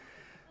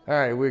All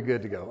right, we're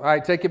good to go. All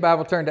right, take your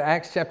Bible, turn to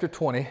Acts chapter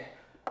 20.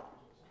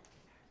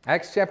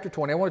 Acts chapter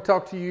 20. I want to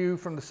talk to you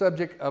from the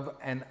subject of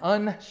an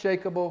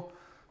unshakable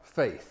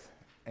faith.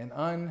 An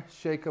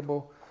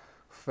unshakable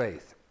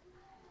faith.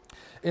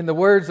 In the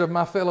words of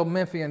my fellow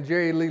Memphian,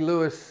 Jerry Lee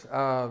Lewis,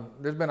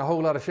 there's been a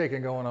whole lot of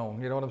shaking going on.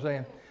 You know what I'm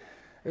saying?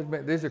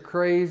 These are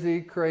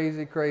crazy,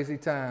 crazy, crazy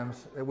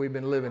times that we've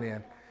been living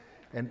in.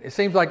 And it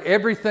seems like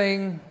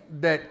everything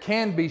that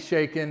can be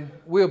shaken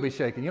will be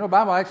shaken. You know, the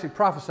Bible actually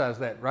prophesies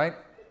that, right?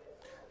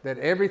 That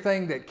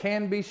everything that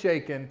can be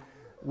shaken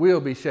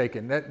will be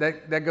shaken.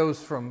 That goes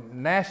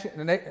from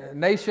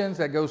nations,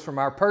 that goes from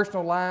our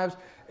personal lives.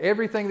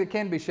 Everything that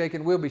can be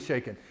shaken will be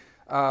shaken.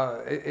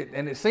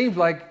 And it seems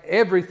like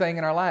everything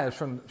in our lives,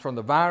 from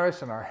the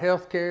virus and our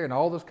health care and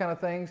all those kind of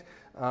things,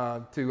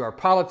 to our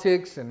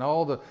politics and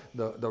all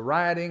the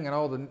rioting and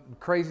all the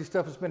crazy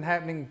stuff that's been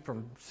happening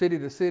from city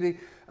to city,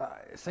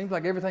 it seems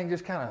like everything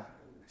just kind of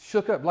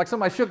shook up. Like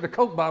somebody shook the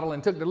Coke bottle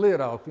and took the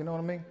lid off, you know what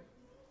I mean?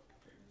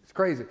 It's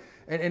crazy.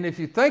 And if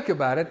you think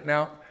about it,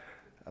 now,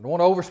 I don't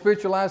want to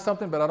over-spiritualize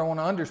something, but I don't want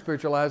to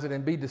under-spiritualize it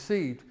and be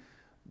deceived.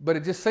 But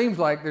it just seems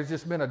like there's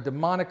just been a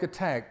demonic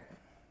attack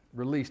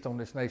released on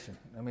this nation.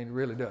 I mean, it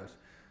really does.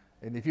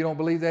 And if you don't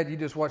believe that, you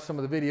just watch some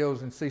of the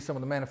videos and see some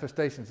of the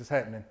manifestations that's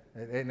happening.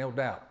 Ain't no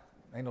doubt.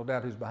 Ain't no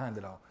doubt who's behind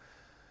it all.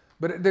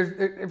 But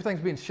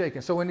everything's being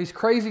shaken. So in these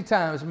crazy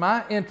times,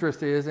 my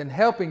interest is in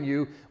helping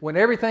you, when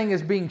everything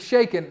is being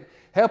shaken,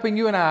 helping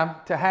you and I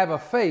to have a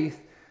faith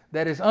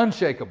that is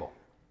unshakable.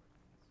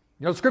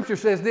 You know, Scripture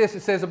says this.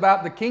 It says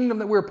about the kingdom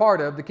that we're part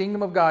of, the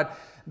kingdom of God,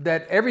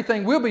 that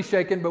everything will be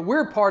shaken, but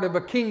we're part of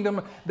a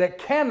kingdom that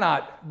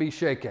cannot be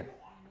shaken.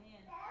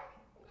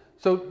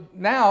 So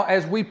now,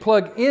 as we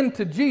plug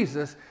into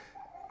Jesus,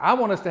 I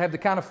want us to have the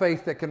kind of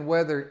faith that can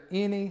weather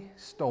any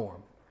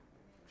storm.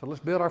 So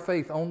let's build our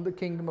faith on the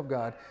kingdom of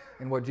God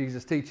and what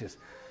Jesus teaches.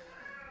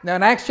 Now,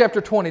 in Acts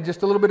chapter 20,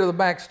 just a little bit of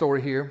the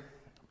backstory here.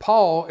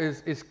 Paul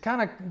is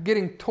kind of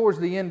getting towards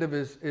the end of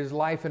his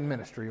life and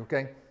ministry,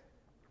 okay?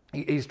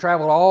 He's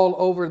traveled all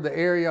over the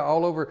area,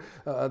 all over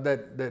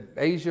that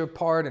Asia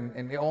part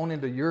and on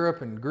into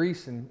Europe and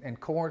Greece and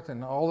Corinth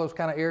and all those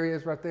kind of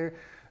areas right there.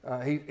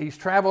 He's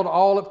traveled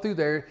all up through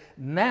there.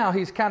 Now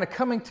he's kind of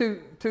coming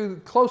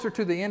to closer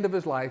to the end of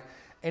his life,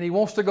 and he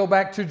wants to go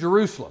back to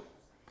Jerusalem.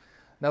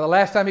 Now, the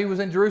last time he was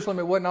in Jerusalem,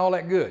 it wasn't all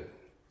that good.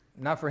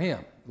 Not for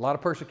him. A lot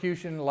of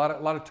persecution, a lot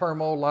of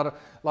turmoil, a lot of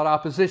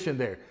opposition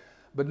there.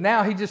 But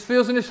now he just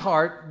feels in his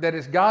heart that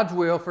it's God's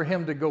will for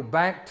him to go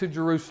back to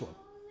Jerusalem.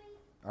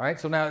 All right,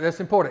 so now that's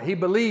important. He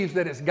believes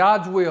that it's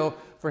God's will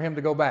for him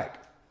to go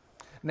back.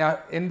 Now,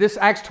 in this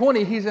Acts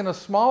 20, he's in a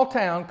small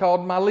town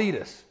called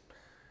Miletus.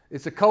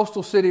 It's a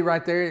coastal city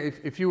right there.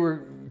 If you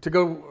were to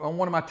go on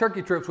one of my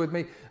Turkey trips with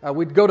me,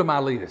 we'd go to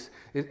Miletus.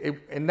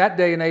 In that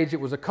day and age, it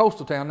was a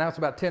coastal town. Now it's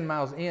about 10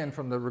 miles in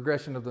from the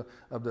regression of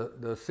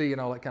the sea and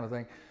all that kind of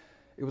thing.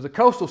 It was a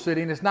coastal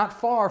city, and it's not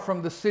far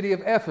from the city of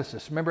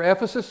Ephesus. Remember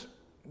Ephesus?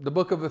 The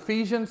book of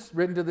Ephesians,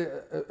 written to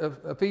the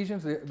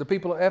Ephesians, the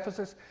people of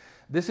Ephesus.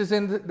 This is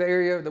in the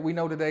area that we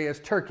know today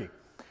as Turkey.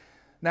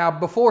 Now,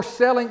 before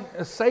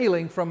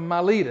sailing from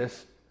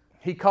Miletus,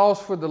 he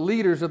calls for the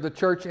leaders of the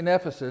church in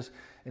Ephesus,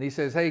 and he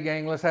says, "Hey,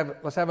 gang, let's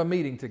have a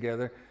meeting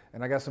together,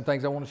 and I got some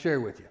things I want to share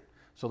with you."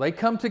 So they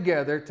come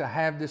together to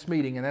have this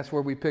meeting, and that's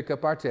where we pick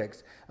up our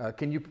text.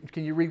 Can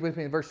you read with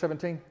me in verse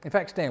 17? In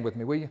fact, stand with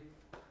me, will you?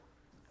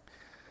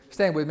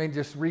 Stand with me.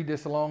 Just read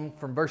this along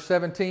from verse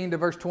 17 to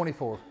verse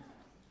 24.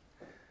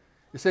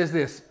 It says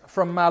this: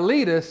 "From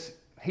Miletus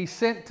he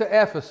sent to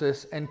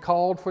Ephesus and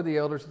called for the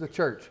elders of the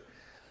church.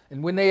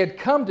 And when they had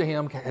come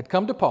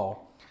to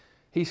Paul,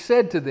 he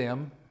said to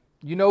them,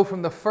 'You know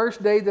from the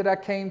first day that I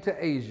came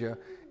to Asia,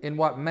 in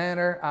what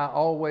manner I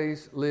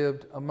always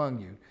lived among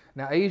you.'"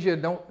 Now, Asia,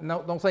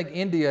 don't think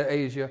India,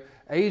 Asia.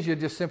 Asia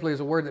just simply is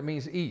a word that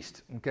means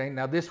east. Okay.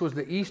 Now, this was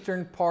the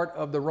eastern part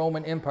of the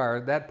Roman Empire,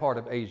 that part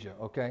of Asia.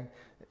 Okay.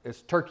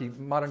 It's Turkey,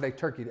 modern day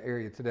Turkey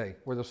area today,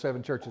 where those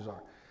 7 churches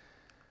are.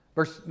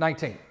 Verse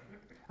 19.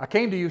 "I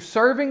came to you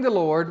serving the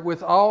Lord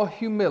with all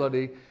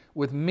humility,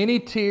 with many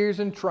tears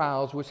and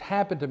trials which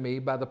happened to me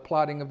by the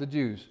plotting of the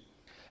Jews.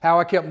 How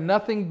I kept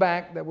nothing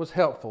back that was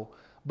helpful,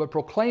 but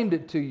proclaimed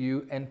it to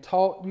you and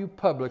taught you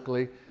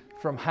publicly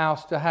from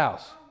house to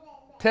house,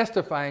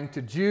 testifying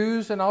to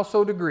Jews and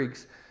also to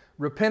Greeks,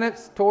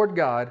 repentance toward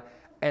God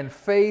and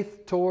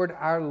faith toward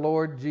our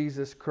Lord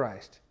Jesus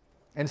Christ.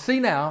 And see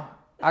now,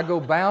 I go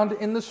bound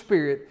in the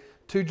Spirit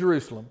to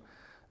Jerusalem,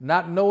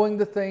 not knowing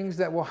the things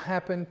that will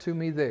happen to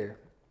me there,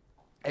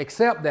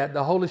 except that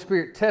the Holy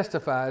Spirit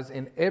testifies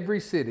in every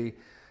city,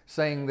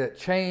 saying that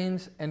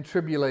chains and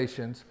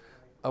tribulations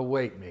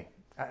await me."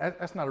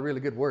 That's not a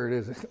really good word,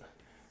 is it?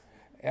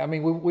 I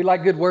mean, we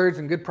like good words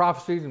and good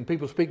prophecies, and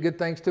people speak good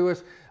things to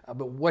us.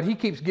 But what he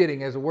keeps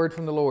getting as a word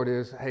from the Lord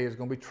is, hey, there's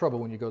going to be trouble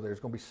when you go there. It's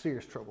going to be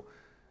serious trouble.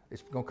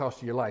 It's going to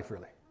cost you your life,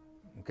 really.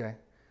 Okay?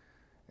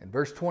 And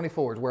verse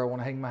 24 is where I want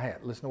to hang my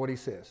hat. Listen to what he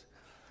says.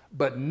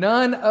 "But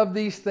none of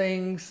these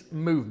things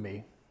move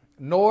me,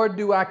 nor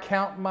do I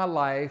count my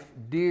life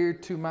dear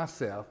to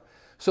myself,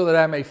 so that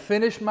I may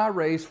finish my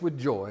race with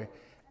joy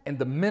and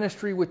the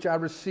ministry which I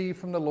received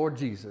from the Lord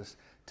Jesus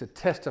to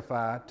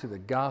testify to the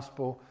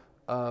gospel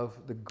of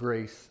the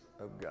grace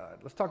of God.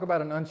 Let's talk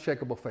about an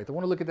unshakable faith. I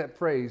want to look at that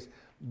phrase,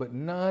 but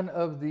none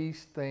of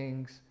these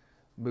things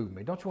move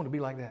me. Don't you want to be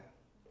like that?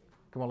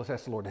 Come on, let's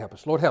ask the Lord to help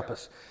us. Lord, help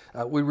us.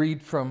 We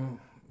read from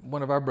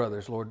one of our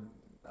brothers, Lord,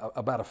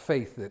 about a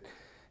faith that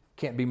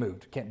can't be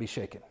moved, can't be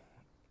shaken.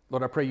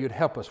 Lord, I pray you'd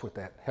help us with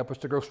that. Help us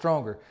to grow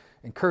stronger.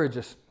 Encourage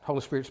us.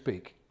 Holy Spirit,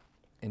 speak.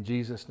 In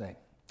Jesus' name,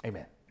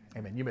 amen.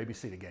 Amen. You may be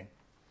seated, gang.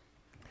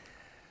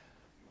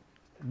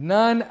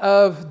 None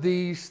of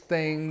these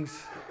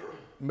things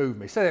move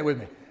me. Say that with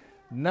me.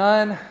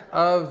 None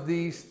of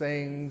these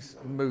things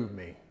move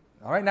me.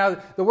 All right, now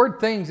the word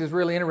things is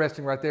really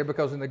interesting right there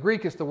because in the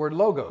Greek it's the word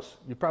logos.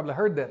 You've probably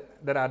heard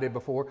that idea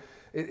before.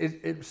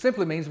 It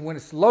simply means when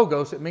it's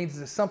logos, it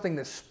means it's something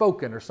that's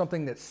spoken or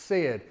something that's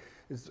said.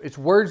 It's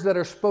words that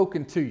are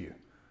spoken to you.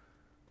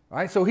 All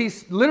right, so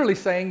he's literally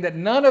saying that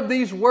none of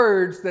these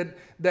words,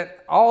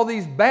 that all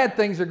these bad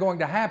things are going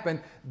to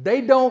happen, they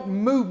don't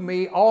move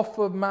me off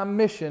of my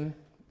mission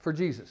for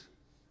Jesus.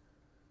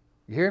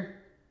 You hear?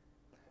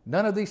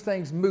 None of these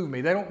things move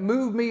me. They don't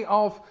move me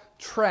off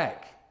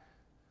track.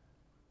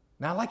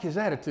 Now, I like his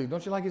attitude.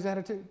 Don't you like his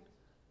attitude?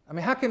 I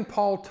mean, how can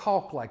Paul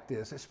talk like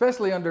this,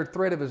 especially under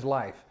threat of his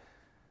life?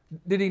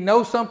 Did he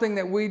know something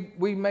that we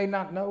may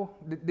not know?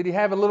 Did he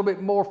have a little bit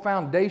more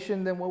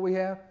foundation than what we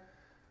have?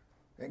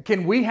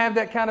 Can we have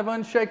that kind of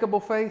unshakable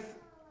faith?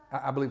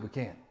 I believe we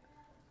can.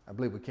 I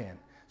believe we can.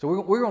 So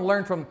we're going to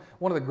learn from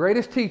one of the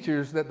greatest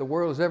teachers that the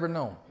world has ever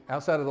known.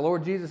 Outside of the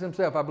Lord Jesus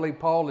himself, I believe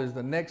Paul is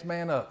the next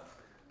man up.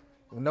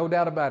 No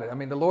doubt about it. I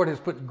mean, the Lord has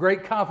put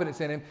great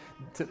confidence in him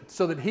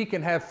so that he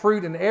can have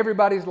fruit in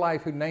everybody's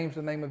life who names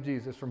the name of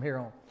Jesus from here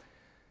on.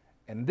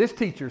 And this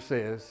teacher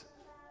says,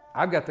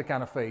 I've got the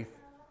kind of faith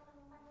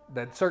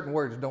that certain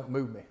words don't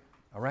move me.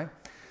 All right?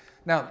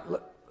 Now,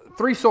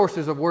 3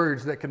 sources of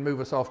words that can move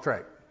us off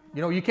track.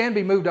 You know, you can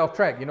be moved off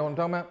track. You know what I'm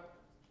talking about?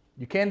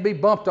 You can be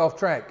bumped off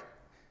track.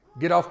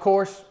 Get off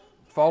course,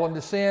 fall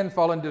into sin,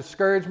 fall into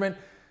discouragement,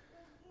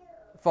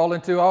 fall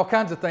into all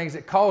kinds of things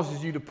that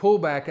causes you to pull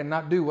back and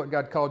not do what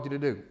God called you to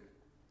do.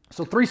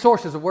 So 3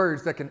 sources of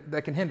words that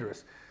can hinder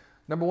us.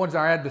 Number 1 is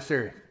our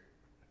adversary.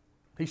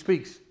 He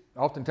speaks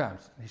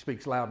oftentimes. He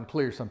speaks loud and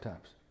clear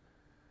sometimes.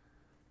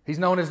 He's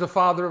known as the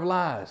father of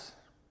lies.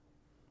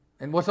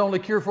 And what's the only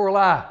cure for a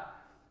lie?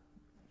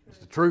 It's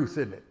the truth,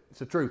 isn't it? It's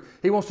the truth.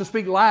 He wants to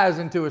speak lies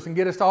into us and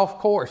get us off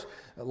course.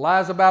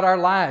 Lies about our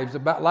lives,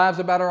 lies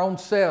about our own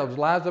selves,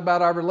 lies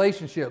about our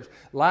relationships,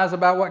 lies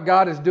about what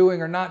God is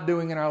doing or not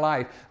doing in our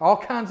life. All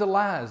kinds of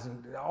lies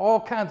and all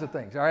kinds of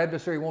things. Our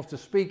adversary wants to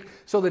speak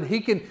so that he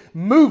can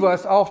move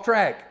us off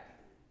track.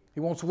 He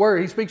wants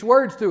word. He speaks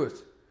words to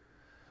us.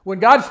 When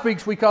God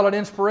speaks, we call it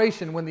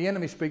inspiration. When the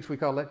enemy speaks, we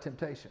call that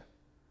temptation.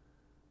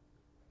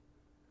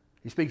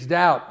 He speaks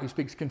doubt. He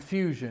speaks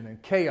confusion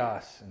and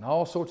chaos and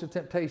all sorts of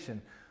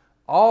temptation,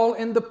 all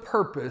in the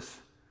purpose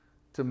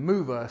to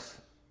move us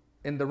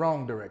in the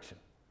wrong direction.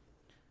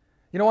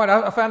 You know what?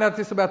 I found out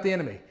this about the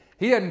enemy.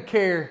 He doesn't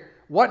care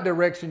what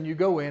direction you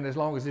go in as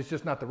long as it's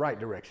just not the right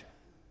direction.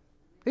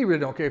 He really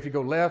don't care if you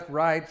go left,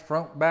 right,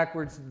 front,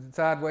 backwards,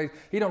 sideways.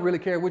 He don't really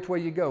care which way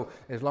you go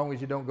as long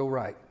as you don't go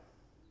right.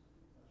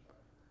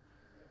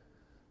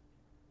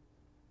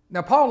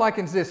 Now, Paul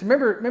likens this.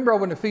 Remember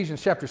over in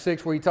Ephesians chapter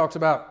 6 where he talks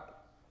about,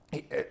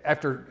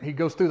 after he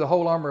goes through the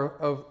whole armor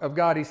of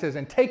God, he says,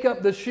 and take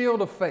up the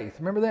shield of faith.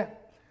 Remember that?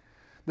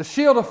 The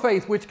shield of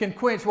faith which can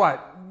quench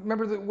what?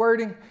 Remember the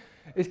wording?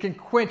 It can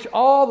quench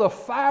all the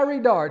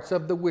fiery darts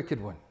of the wicked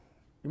one.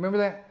 You remember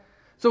that?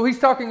 So he's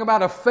talking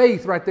about a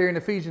faith right there in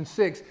Ephesians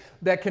 6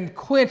 that can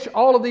quench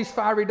all of these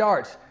fiery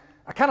darts.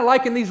 I kind of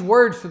liken these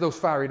words to those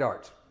fiery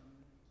darts.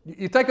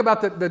 You think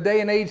about the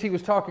day and age he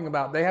was talking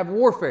about. They have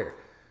warfare.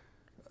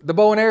 The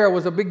bow and arrow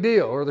was a big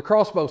deal, or the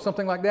crossbow,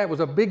 something like that,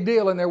 was a big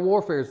deal in their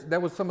warfare. That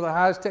was some of the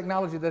highest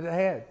technology that it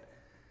had.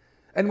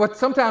 And what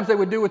sometimes they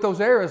would do with those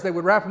arrows, they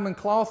would wrap them in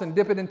cloth and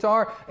dip it in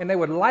tar, and they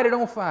would light it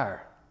on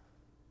fire.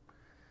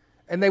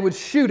 And they would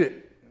shoot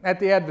it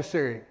at the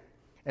adversary.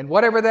 And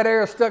whatever that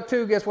arrow stuck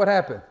to, guess what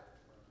happened?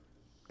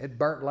 It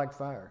burnt like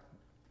fire.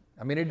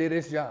 I mean, it did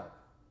its job.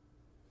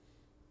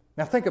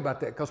 Now think about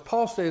that, because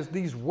Paul says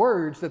these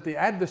words that the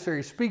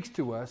adversary speaks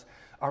to us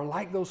are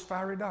like those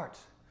fiery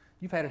darts.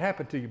 You've had it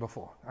happen to you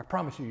before. I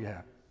promise you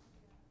have.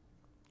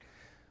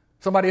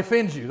 Somebody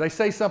offends you. They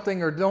say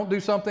something or don't do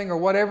something or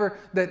whatever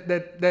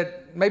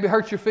that maybe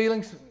hurts your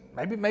feelings.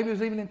 Maybe it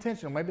was even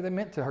intentional. Maybe they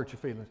meant to hurt your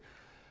feelings.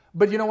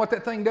 But you know what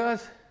that thing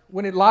does?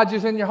 When it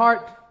lodges in your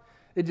heart,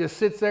 it just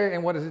sits there,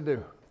 and what does it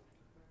do?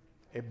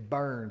 It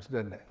burns,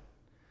 doesn't it?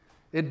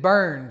 It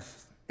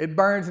burns. It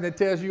burns, and it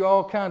tells you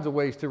all kinds of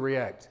ways to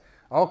react.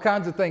 All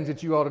kinds of things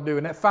that you ought to do.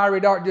 And that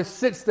fiery dart just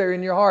sits there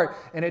in your heart,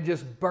 and it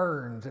just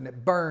burns, and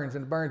it burns,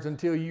 and it burns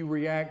until you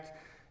react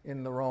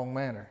in the wrong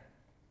manner.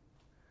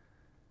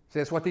 See,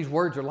 that's what these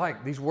words are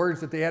like. These words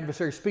that the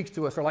adversary speaks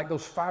to us are like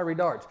those fiery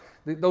darts.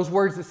 Those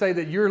words that say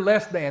that you're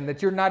less than,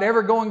 that you're not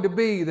ever going to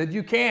be, that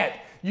you can't,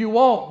 you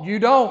won't, you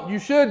don't, you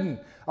shouldn't.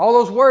 All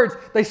those words,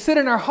 they sit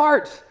in our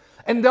hearts.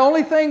 And the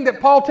only thing that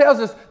Paul tells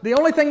us, the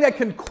only thing that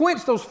can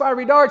quench those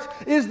fiery darts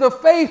is the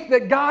faith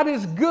that God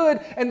is good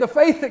and the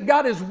faith that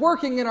God is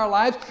working in our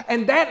lives.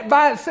 And that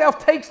by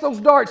itself takes those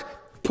darts,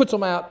 puts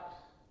them out,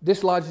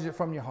 dislodges it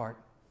from your heart,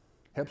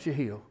 helps you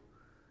heal,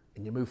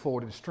 and you move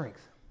forward in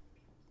strength.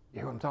 You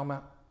hear what I'm talking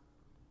about?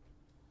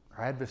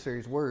 Our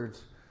adversary's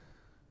words,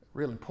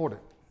 real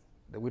important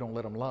that we don't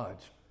let them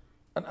lodge.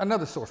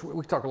 Another source,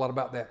 we talk a lot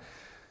about that.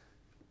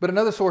 But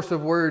another source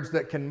of words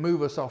that can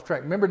move us off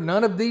track. Remember,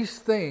 none of these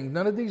things,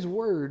 none of these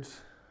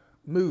words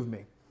move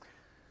me.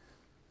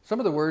 Some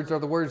of the words are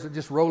the words that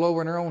just roll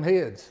over in our own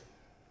heads,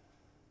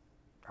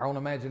 our own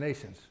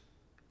imaginations.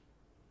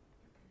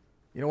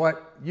 You know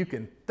what? You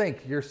can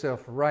think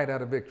yourself right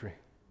out of victory.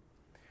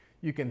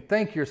 You can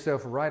think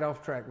yourself right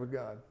off track with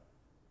God.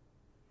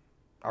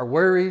 Our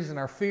worries and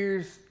our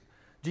fears,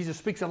 Jesus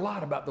speaks a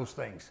lot about those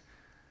things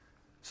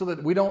so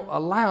that we don't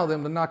allow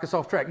them to knock us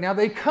off track. Now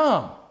they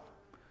come.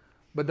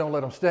 But don't let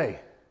them stay.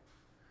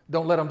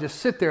 Don't let them just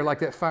sit there like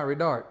that fiery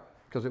dart,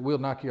 because it will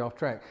knock you off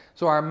track.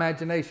 So our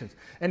imaginations.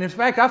 And in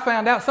fact, I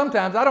found out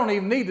sometimes I don't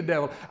even need the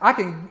devil. I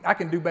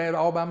can do bad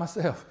all by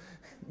myself.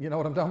 You know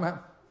what I'm talking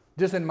about?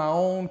 Just in my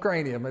own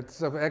cranium,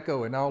 it's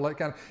echo and all that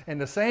kind of,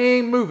 and the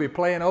same movie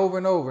playing over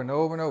and over and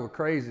over and over.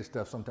 Crazy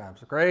stuff sometimes.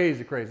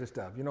 Crazy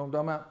stuff. You know what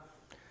I'm talking about?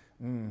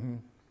 Mm-hmm.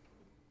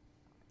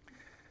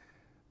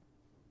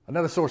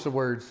 Another source of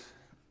words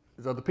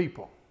is other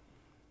people.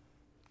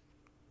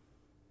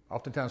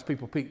 Oftentimes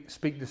people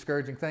speak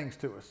discouraging things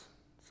to us.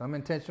 Some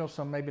intentional,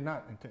 some maybe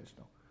not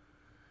intentional.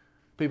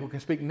 People can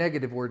speak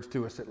negative words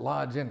to us that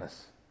lodge in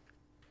us.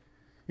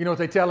 You know what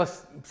they tell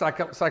us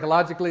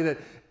psychologically? That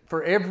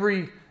for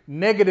every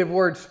negative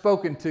word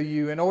spoken to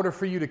you, in order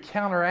for you to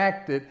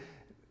counteract it,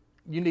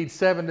 you need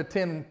 7 to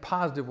 10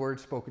 positive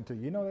words spoken to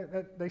you. You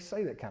know, they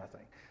say that kind of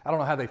thing. I don't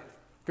know how they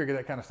figure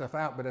that kind of stuff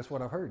out, but that's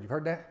what I've heard. You've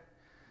heard that?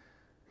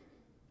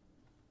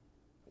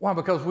 Why?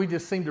 Because we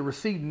just seem to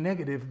receive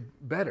negative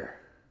better.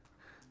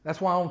 That's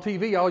why on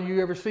TV, all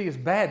you ever see is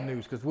bad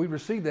news, because we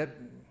receive that.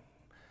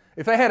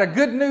 If they had a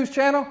good news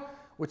channel,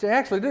 which they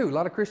actually do, a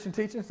lot of Christian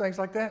teachings, things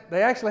like that,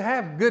 they actually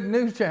have good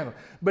news channel.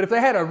 But if they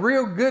had a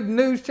real good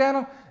news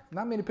channel,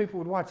 not many people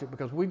would watch it,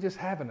 because we just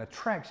have an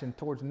attraction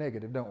towards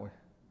negative, don't we,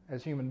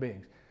 as human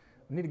beings.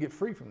 We need to get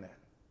free from that,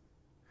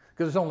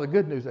 because it's only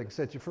good news that can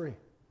set you free.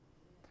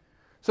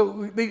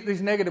 So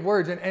these negative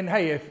words, and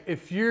hey,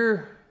 if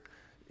you're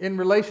in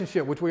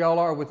relationship, which we all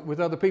are with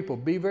other people,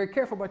 be very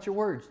careful about your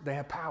words. They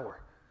have power.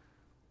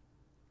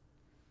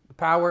 The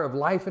power of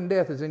life and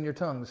death is in your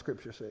tongue, the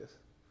scripture says.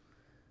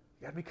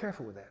 You got to be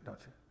careful with that, don't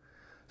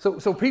you?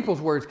 So people's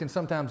words can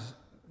sometimes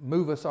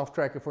move us off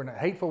track if we're not.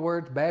 Hateful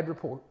words, bad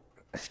reports,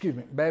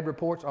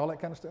 all that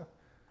kind of stuff.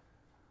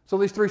 So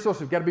these three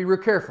sources, you've got to be real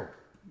careful.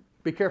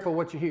 Be careful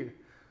what you hear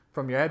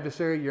from your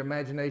adversary, your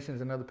imaginations,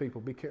 and other people.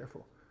 Be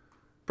careful.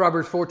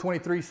 Proverbs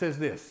 4:23 says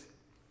this: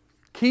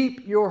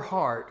 keep your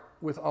heart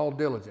with all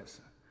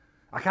diligence.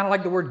 I kind of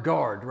like the word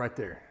guard right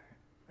there.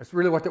 That's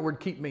really what that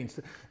word keep means.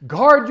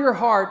 Guard your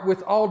heart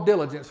with all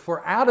diligence,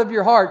 for out of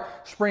your heart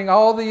spring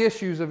all the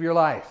issues of your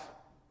life.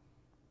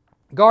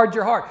 Guard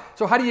your heart.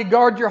 So how do you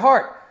guard your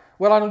heart?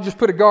 Well, I don't just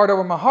put a guard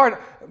over my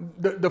heart.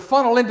 The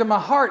funnel into my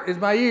heart is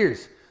my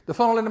ears. The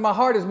funnel into my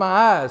heart is my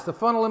eyes. The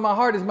funnel in my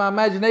heart is my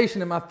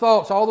imagination and my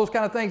thoughts, all those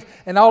kind of things.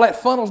 And all that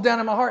funnels down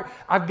in my heart.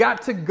 I've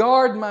got to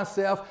guard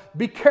myself.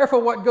 Be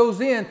careful what goes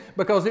in,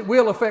 because it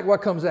will affect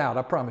what comes out,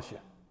 I promise you.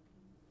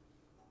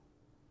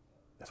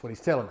 That's what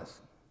he's telling us.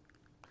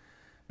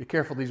 Be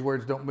careful these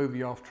words don't move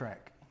you off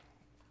track.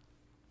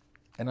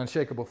 An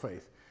unshakable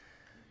faith.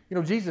 You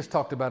know, Jesus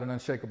talked about an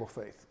unshakable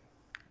faith.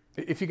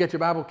 If you get your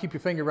Bible, keep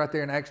your finger right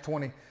there in Acts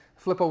 20.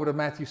 Flip over to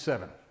Matthew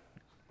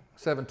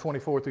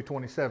 7:24 through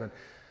 27.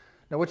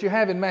 Now, what you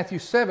have in Matthew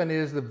 7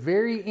 is the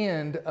very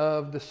end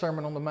of the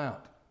Sermon on the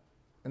Mount.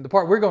 And the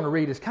part we're going to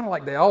read is kind of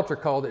like the altar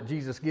call that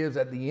Jesus gives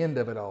at the end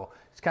of it all.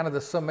 It's kind of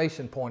the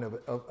summation point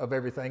of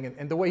everything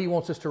and the way he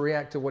wants us to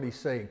react to what he's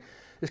saying.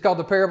 It's called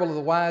the parable of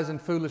the wise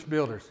and foolish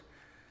builders.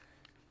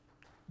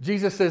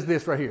 Jesus says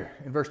this right here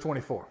in verse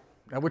 24.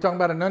 Now we're talking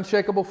about an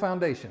unshakable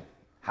foundation.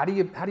 How do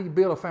you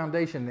build a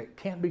foundation that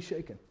can't be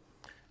shaken?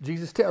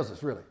 Jesus tells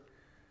us, really.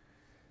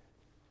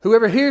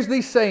 Whoever hears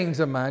these sayings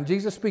of mine,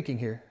 Jesus speaking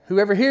here,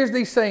 whoever hears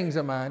these sayings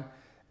of mine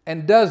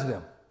and does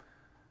them,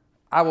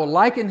 I will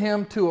liken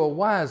him to a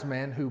wise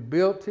man who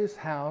built his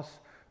house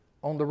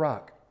on the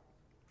rock.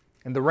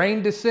 And the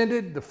rain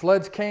descended, the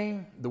floods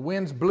came, the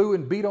winds blew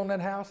and beat on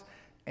that house,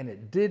 and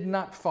it did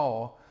not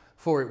fall,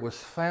 for it was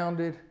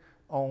founded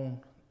on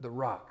the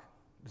rock.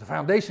 The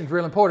foundation's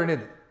real important,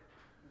 isn't it?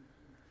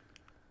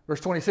 Verse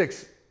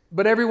 26,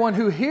 but everyone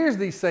who hears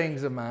these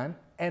sayings of mine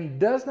and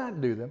does not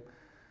do them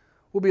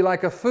will be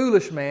like a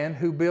foolish man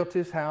who built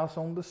his house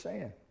on the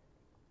sand.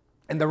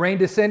 And the rain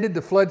descended,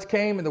 the floods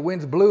came, and the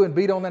winds blew and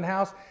beat on that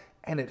house,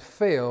 and it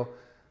fell,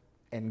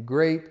 and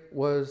great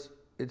was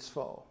its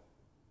fall.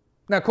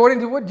 Now, according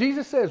to what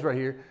Jesus says right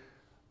here,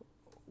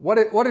 what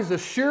is the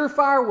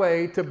surefire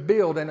way to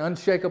build an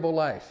unshakable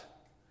life?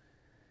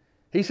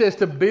 He says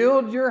to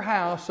build your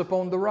house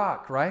upon the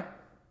rock, right?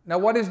 Now,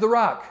 what is the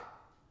rock?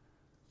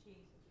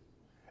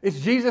 It's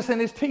Jesus and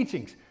His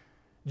teachings.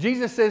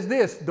 Jesus says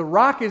this, the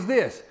rock is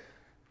this.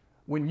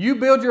 When you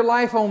build your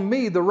life on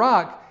me, the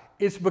rock,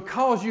 it's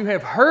because you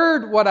have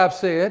heard what I've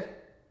said,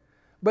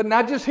 but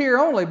not just hear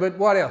only, but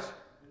what else?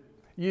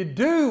 You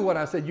do what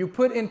I said. You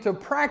put into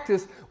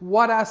practice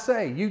what I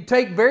say. You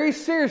take very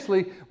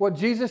seriously what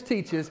Jesus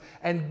teaches,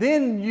 and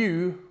then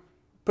you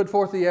put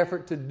forth the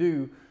effort to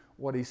do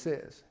what He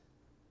says.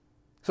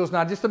 So it's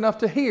not just enough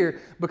to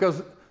hear,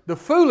 because the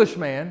foolish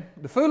man,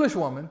 the foolish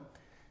woman,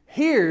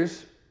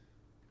 hears,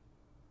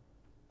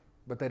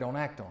 but they don't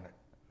act on it.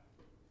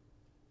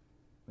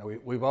 Now,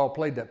 we've all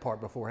played that part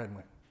before, haven't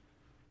we?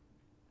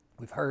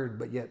 We've heard,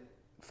 but yet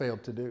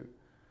failed to do.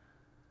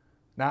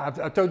 Now,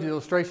 I've told you the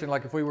illustration,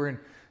 like if we were in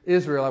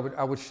Israel,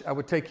 I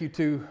would take you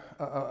to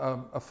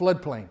a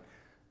floodplain,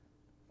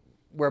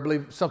 where I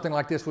believe something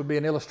like this would be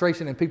an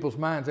illustration in people's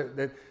minds,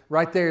 that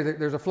right there,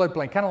 there's a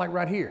floodplain, kind of like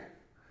right here.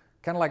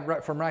 Kind of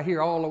like from right here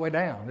all the way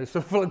down. It's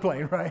a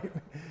floodplain, right?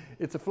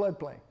 It's a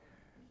floodplain.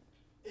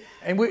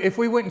 And if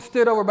we went and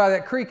stood over by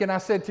that creek and I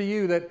said to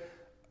you that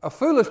a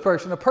foolish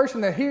person, a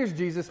person that hears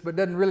Jesus but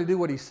doesn't really do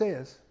what He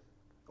says,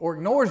 or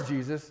ignores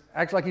Jesus,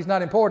 acts like He's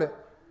not important,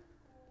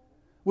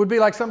 would be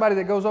like somebody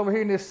that goes over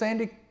here in this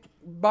sandy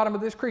bottom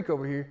of this creek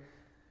over here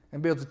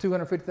and builds a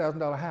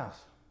 $250,000 house.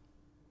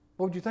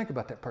 What would you think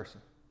about that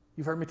person?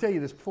 You've heard me tell you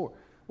this before.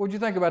 What would you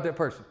think about that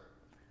person?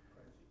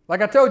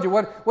 Like I told you,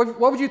 what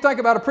would you think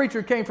about a preacher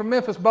who came from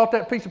Memphis, bought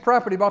that piece of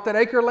property, bought that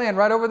acre of land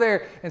right over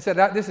there, and said,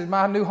 this is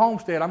my new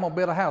homestead. I'm going to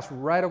build a house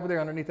right over there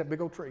underneath that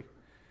big old tree.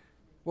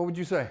 What would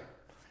you say?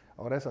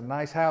 Oh, that's a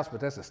nice house, but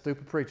that's a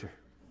stupid preacher.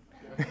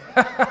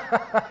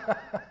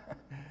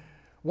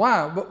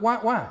 Why? But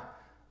why?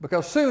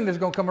 Because soon there's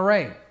going to come a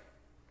rain.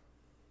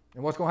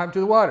 And what's going to happen to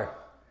the water?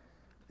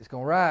 It's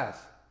going to rise.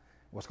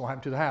 What's going to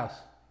happen to the house?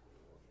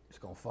 It's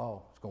going to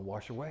fall. It's going to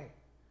wash away.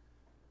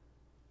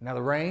 Now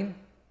the rain,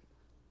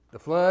 the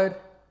flood,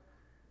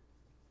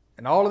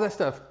 and all of that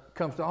stuff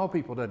comes to all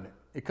people, doesn't it?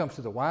 It comes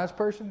to the wise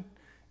person.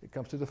 It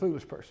comes to the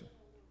foolish person.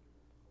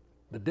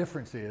 The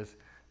difference is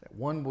that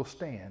one will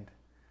stand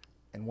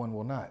and one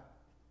will not.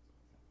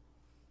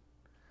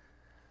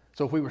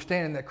 So if we were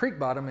standing in that creek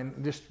bottom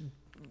and just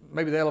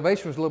maybe the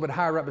elevation was a little bit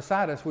higher right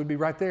beside us, we'd be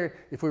right there.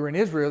 If we were in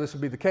Israel, this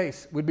would be the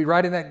case. We'd be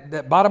right in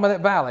that bottom of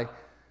that valley.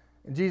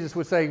 And Jesus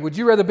would say, would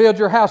you rather build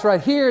your house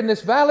right here in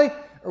this valley,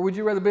 or would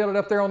you rather build it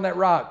up there on that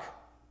rock?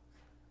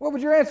 What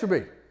would your answer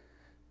be?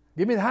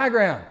 Give me the high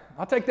ground.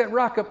 I'll take that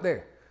rock up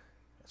there.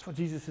 That's what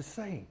Jesus is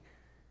saying.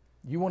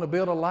 You want to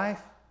build a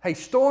life? Hey,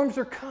 storms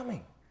are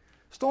coming.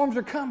 Storms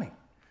are coming.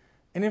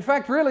 And in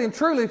fact, really and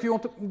truly, if you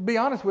want to be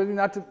honest with you,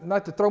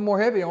 not to throw more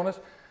heavy on us,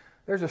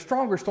 there's a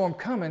stronger storm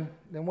coming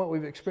than what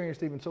we've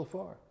experienced even so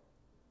far.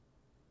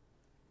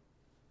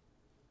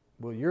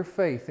 Will your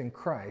faith in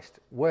Christ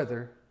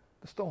weather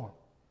the storm?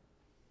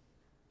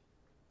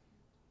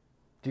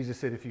 Jesus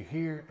said, if you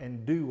hear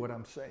and do what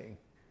I'm saying,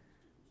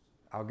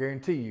 I'll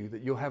guarantee you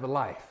that you'll have a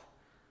life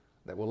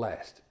that will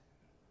last.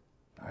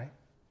 All right?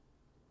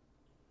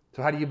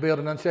 So how do you build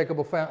an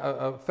unshakable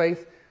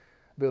faith?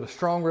 Build a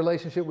strong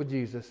relationship with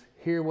Jesus,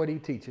 hear what He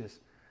teaches,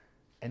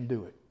 and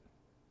do it.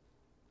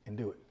 And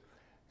do it.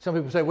 Some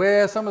people say,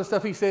 well, some of the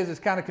stuff He says is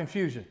kind of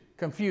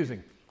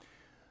confusing.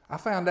 I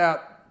found out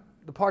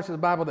the parts of the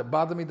Bible that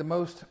bother me the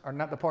most are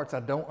not the parts I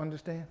don't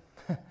understand.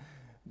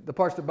 The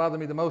parts that bother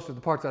me the most are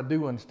the parts I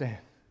do understand.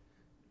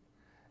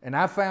 And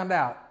I found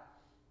out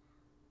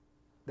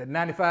that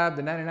 95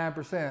 to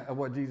 99% of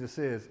what Jesus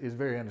says is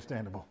very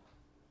understandable.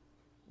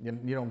 You know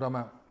what I'm talking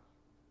about?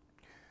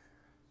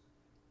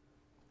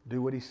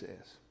 Do what He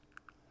says.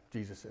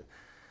 Jesus said.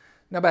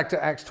 Now back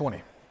to Acts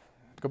 20.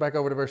 Go back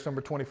over to verse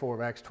number 24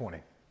 of Acts 20.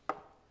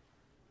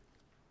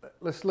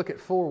 Let's look at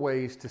 4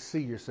 ways to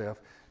see yourself,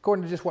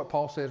 according to just what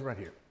Paul says right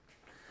here.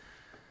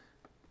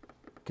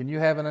 Can you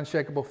have an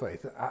unshakable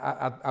faith?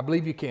 I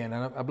believe you can,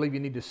 and I believe you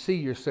need to see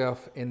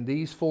yourself in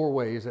these 4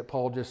 ways that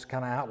Paul just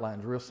kind of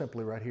outlines real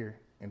simply right here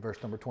in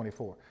verse number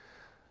 24.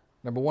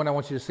 Number 1, I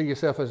want you to see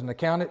yourself as an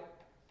accountant.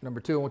 Number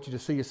 2, I want you to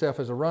see yourself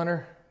as a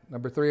runner.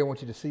 Number 3, I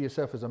want you to see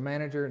yourself as a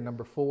manager. And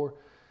number 4,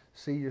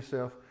 see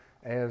yourself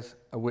as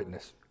a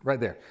witness. Right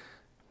there.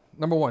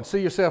 Number 1,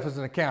 see yourself as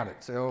an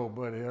accountant. Say, oh,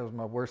 buddy, that was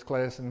my worst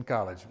class in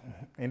college.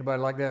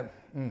 Anybody like that?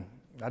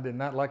 I did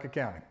not like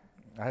accounting.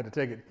 I had to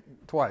take it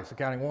twice,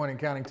 accounting 1 and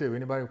accounting 2.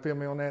 Anybody feel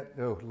me on that?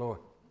 Oh, Lord.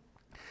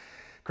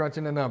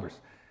 Crunching the numbers.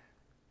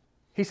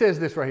 He says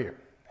this right here.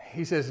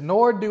 He says,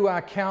 nor do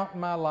I count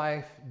my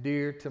life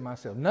dear to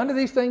myself. None of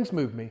these things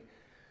move me,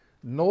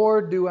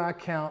 nor do I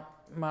count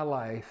my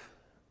life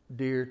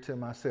dear to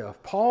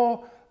myself.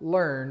 Paul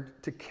learned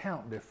to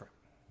count different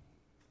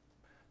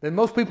than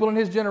most people in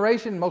his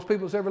generation, most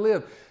people that's ever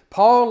lived.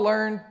 Paul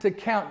learned to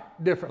count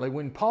differently.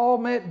 When Paul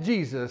met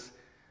Jesus,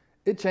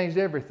 it changed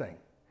everything.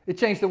 It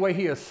changed the way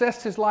he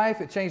assessed his life.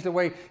 It changed the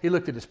way he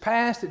looked at his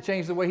past. It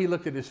changed the way he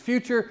looked at his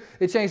future.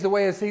 It changed the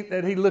way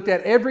that he looked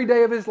at every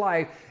day of his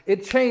life.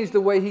 It changed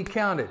the way he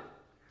counted.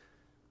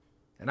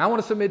 And I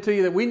want to submit to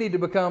you that we need to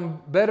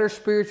become better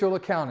spiritual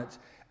accountants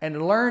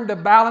and learn to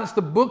balance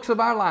the books of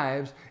our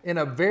lives in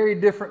a very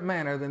different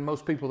manner than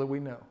most people that we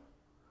know.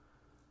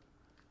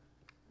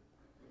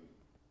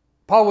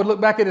 Paul would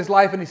look back at his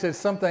life and he said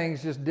some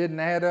things just didn't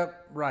add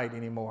up right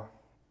anymore.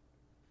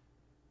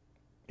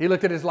 He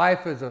looked at his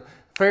life as a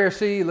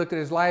Pharisee. He looked at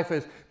his life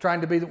as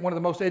trying to be one of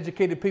the most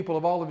educated people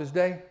of all of his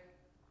day.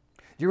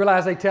 Do you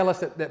realize they tell us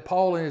that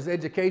Paul in his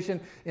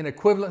education, in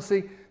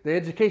equivalency, the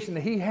education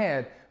that he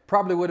had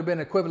probably would have been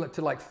equivalent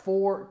to like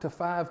 4 to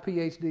 5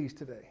 PhDs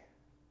today.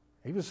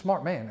 He was a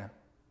smart man now.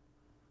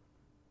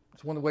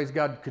 It's one of the ways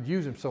God could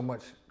use him so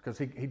much because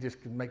he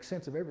just could make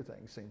sense of everything,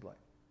 it seemed like.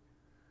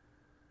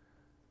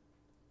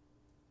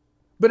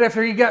 But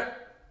after he got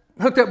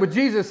hooked up with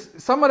Jesus,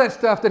 some of that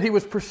stuff that he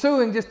was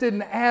pursuing just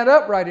didn't add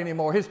up right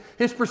anymore.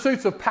 His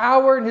pursuits of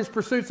power and his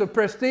pursuits of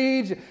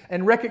prestige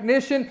and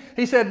recognition,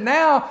 he said,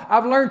 now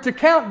I've learned to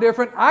count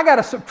different. I got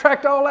to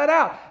subtract all that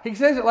out. He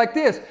says it like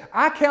this: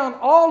 I count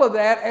all of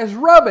that as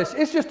rubbish.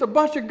 It's just a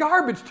bunch of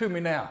garbage to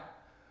me now.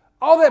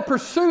 All that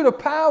pursuit of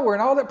power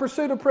and all that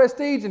pursuit of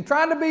prestige and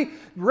trying to be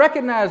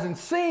recognized and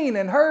seen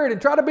and heard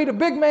and try to be the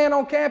big man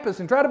on campus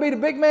and try to be the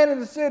big man in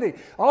the city,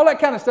 all that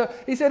kind of stuff.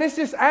 He said it's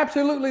just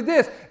absolutely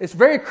this. It's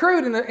very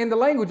crude in the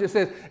language. It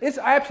says it's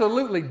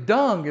absolutely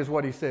dung is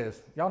what he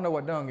says. Y'all know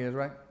what dung is,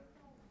 right?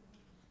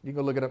 You can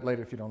go look it up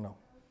later if you don't know.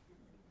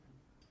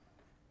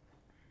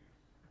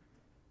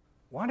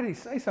 Why did he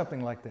say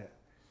something like that?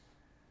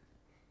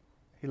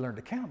 He learned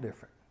to count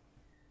different.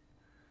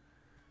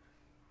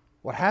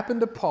 What happened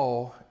to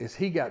Paul is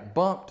he got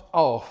bumped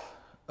off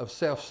of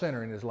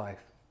self-center in his life.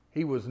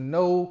 He was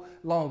no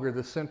longer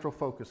the central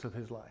focus of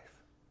his life.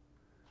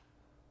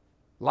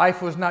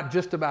 Life was not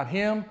just about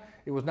him.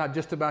 It was not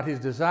just about his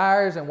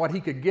desires and what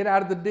he could get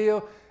out of the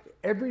deal.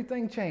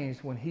 Everything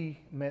changed when he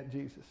met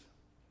Jesus.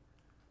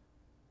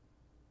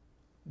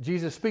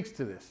 Jesus speaks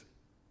to this.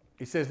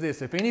 He says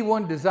this: if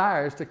anyone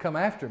desires to come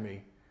after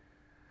me,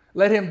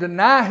 let him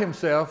deny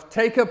himself,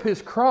 take up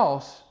his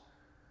cross,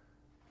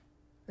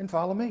 and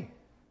follow me.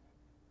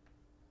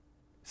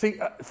 See,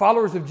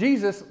 followers of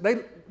Jesus,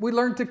 we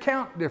learn to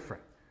count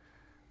different.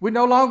 We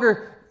no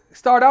longer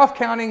start off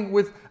counting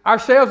with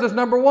ourselves as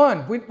number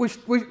one.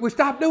 We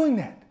stop doing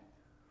that.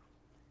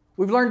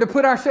 We've learned to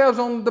put ourselves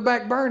on the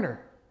back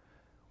burner.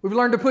 We've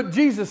learned to put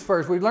Jesus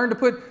first. We've learned to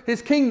put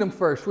His kingdom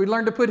first. We've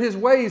learned to put His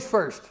ways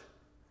first,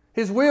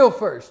 His will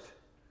first.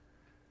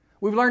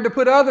 We've learned to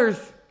put others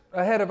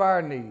ahead of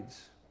our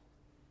needs.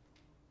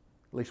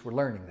 At least we're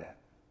learning that.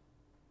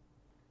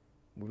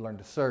 We learn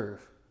to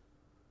serve.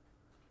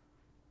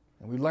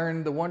 And we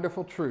learn the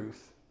wonderful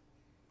truth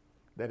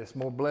that it's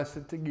more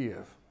blessed to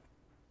give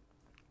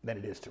than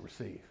it is to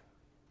receive.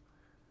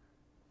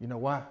 You know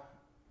why?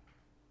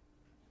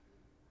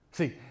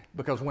 See,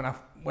 because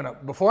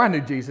before I knew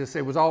Jesus,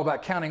 it was all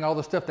about counting all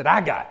the stuff that I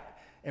got.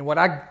 And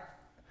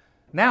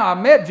now I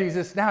met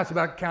Jesus, now it's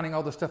about counting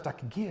all the stuff that I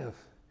can give.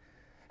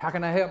 How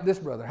can I help this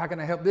brother? How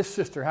can I help this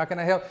sister? How can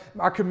I help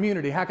our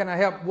community? How can I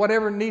help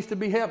whatever needs to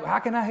be helped? How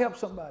can I help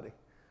somebody?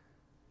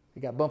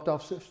 You got bumped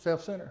off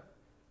self-center.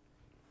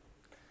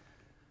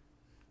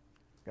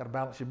 Got to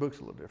balance your books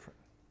a little different.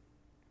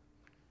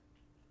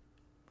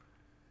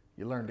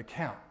 You learn to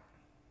count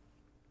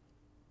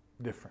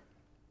different.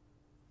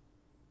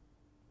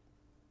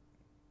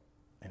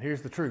 And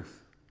here's the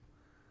truth.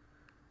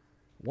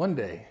 One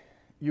day,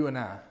 you and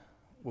I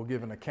will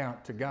give an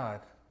account to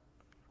God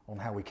on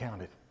how we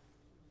counted.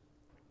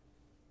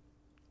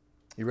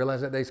 You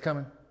realize that day's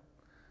coming?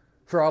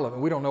 For all of it.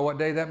 We don't know what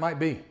day that might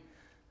be.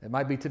 It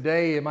might be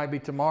today, it might be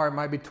tomorrow, it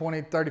might be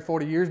 20, 30,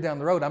 40 years down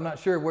the road. I'm not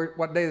sure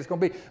what day it's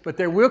going to be. But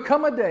there will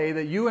come a day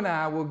that you and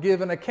I will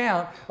give an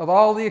account of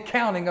all the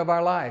accounting of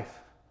our life.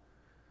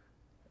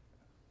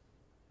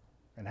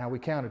 And how we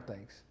counted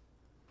things.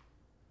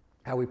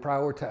 How we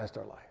prioritized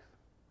our life.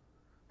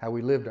 How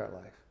we lived our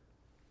life.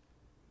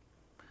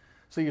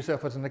 See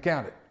yourself as an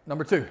accountant.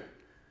 Number 2,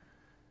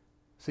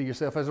 see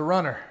yourself as a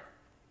runner.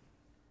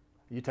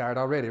 You're tired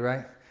already,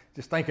 right?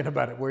 Just thinking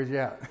about it wears you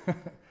out.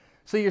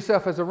 See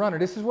yourself as a runner.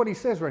 This is what he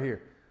says right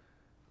here.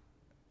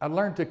 I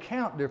learned to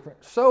count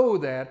different so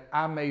that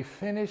I may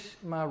finish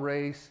my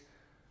race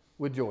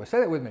with joy. Say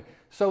that with me.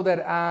 So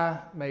that I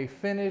may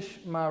finish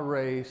my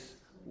race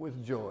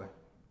with joy.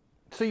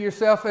 See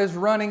yourself as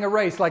running a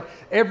race. Like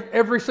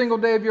every single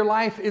day of your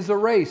life is a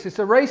race. It's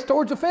a race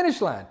towards a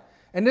finish line.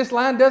 And this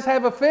line does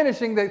have a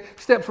finishing that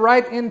steps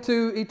right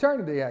into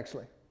eternity,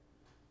 actually.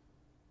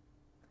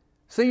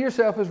 See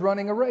yourself as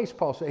running a race,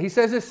 Paul said. He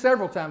says this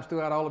several times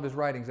throughout all of his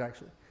writings,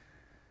 actually.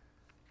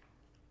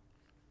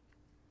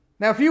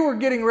 Now, if you were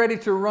getting ready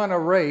to run a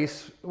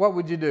race, what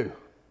would you do?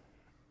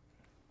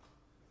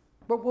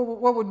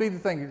 What would be the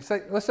thing?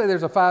 Let's say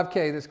there's a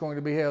 5K that's going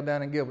to be held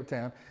down in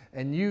Gilbertown,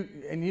 and you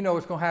know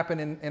it's going to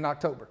happen in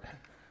October.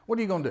 What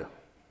are you going to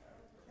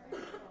do?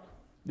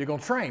 You're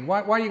going to train.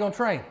 Why are you going to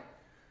train?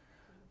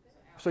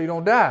 So you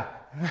don't die.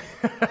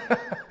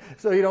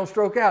 So you don't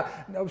stroke out.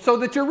 So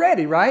that you're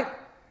ready, right?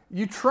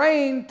 You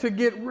train to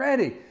get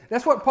ready.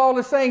 That's what Paul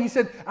is saying. He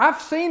said,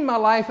 I've seen my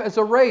life as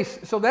a race,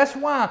 so that's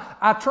why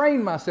I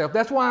train myself.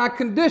 That's why I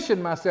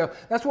condition myself.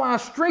 That's why I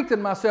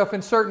strengthen myself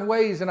in certain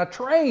ways, and I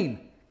train.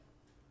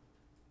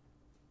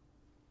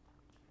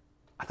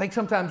 I think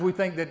sometimes we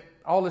think that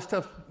all this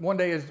stuff one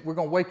day is we're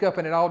going to wake up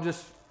and it all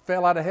just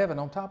fell out of heaven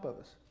on top of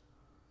us.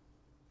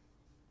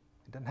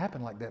 It doesn't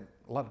happen like that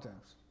a lot of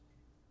times.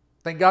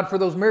 Thank God for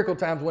those miracle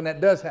times when that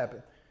does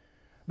happen.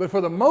 But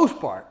for the most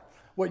part,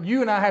 what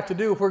you and I have to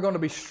do if we're going to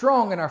be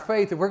strong in our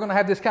faith, if we're going to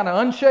have this kind of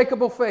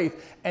unshakable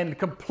faith and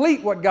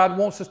complete what God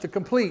wants us to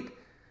complete,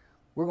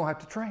 we're going to have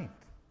to train.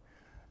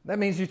 That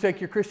means you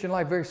take your Christian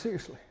life very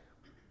seriously.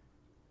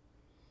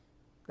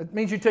 That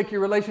means you take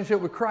your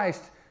relationship with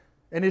Christ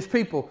and His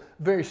people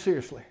very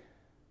seriously.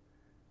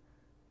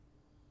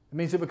 It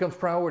means it becomes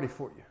priority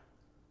for you.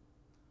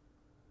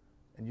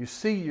 And you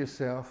see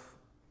yourself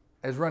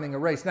as running a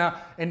race.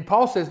 Now, and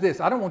Paul says this,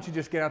 I don't want you to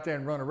just get out there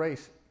and run a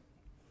race.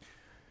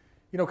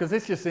 You know, because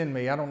it's just in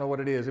me. I don't know what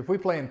it is. If we're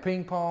playing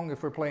ping pong,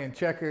 if we're playing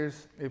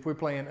checkers, if we're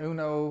playing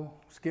Uno,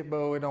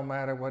 skip-bo, it don't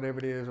matter, whatever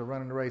it is, or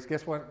running a race,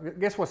 guess what?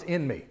 Guess what's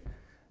in me?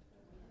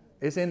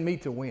 It's in me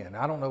to win.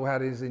 I don't know how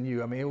it is in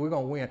you. I mean, we're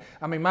going to win.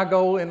 I mean, my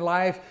goal in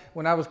life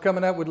when I was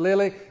coming up with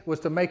Lily was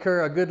to make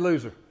her a good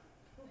loser.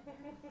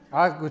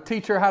 I would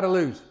teach her how to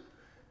lose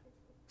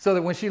so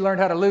that when she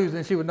learned how to lose,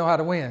 then she would know how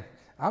to win.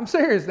 I'm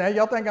serious now.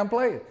 Y'all think I'm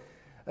playing.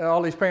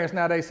 All these parents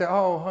nowadays say,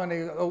 oh,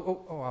 honey,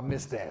 I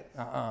missed that.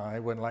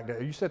 It wasn't like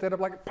that. You set that up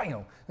like,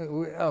 bam.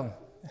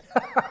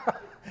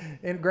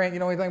 And Grant, you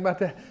know anything about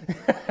that?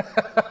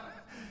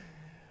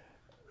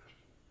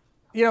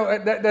 You know,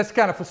 that's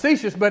kind of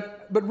facetious,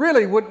 but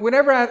really,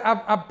 whenever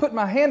I put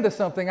my hand to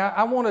something,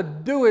 I want to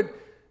do it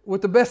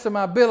with the best of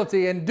my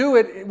ability and do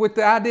it with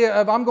the idea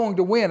of I'm going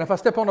to win. If I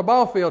step on the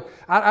ball field,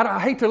 I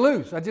hate to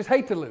lose. I just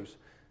hate to lose.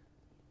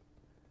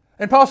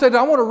 And Paul said,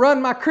 I want to run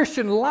my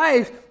Christian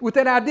life with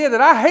that idea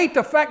that I hate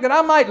the fact that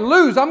I might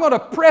lose. I'm going to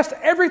press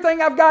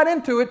everything I've got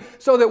into it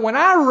so that when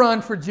I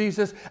run for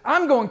Jesus,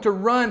 I'm going to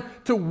run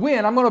to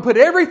win. I'm going to put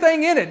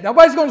everything in it.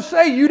 Nobody's going to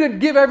say you didn't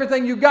give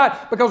everything you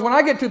got, because when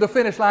I get to the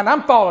finish line,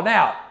 I'm falling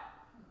out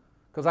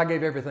because I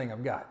gave everything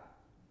I've got.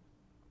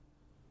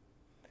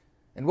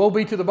 And woe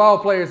be to the ball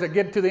players that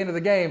get to the end of the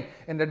game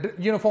and the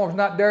uniform's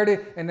not dirty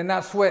and they're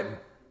not sweating.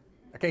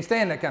 I can't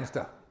stand that kind of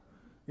stuff.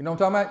 You know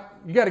what I'm talking about?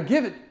 You got to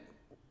give it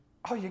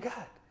all you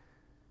got.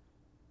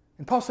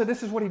 And Paul said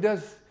this is what he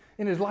does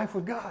in his life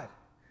with God.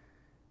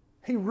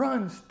 He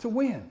runs to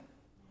win.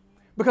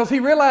 Because he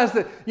realized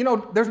that, you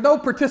know, there's no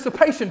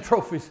participation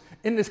trophies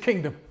in this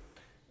kingdom.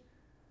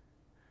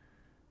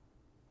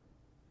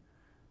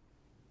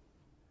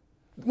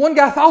 One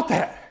guy thought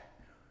that.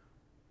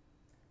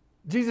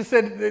 Jesus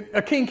said that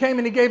a king came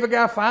and he gave a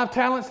guy 5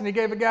 talents and he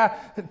gave a guy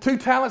 2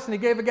 talents and he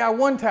gave a guy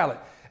 1 talent.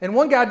 And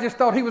one guy just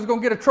thought he was going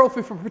to get a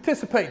trophy for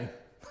participating.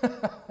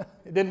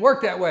 It didn't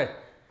work that way.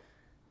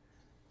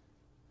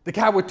 The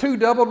guy with 2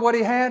 doubled what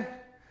he had.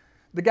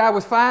 The guy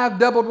with 5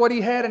 doubled what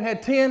he had and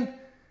had 10.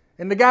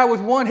 And the guy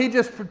with 1, he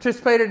just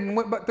participated and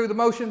went through the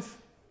motions.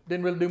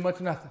 Didn't really do much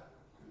of nothing.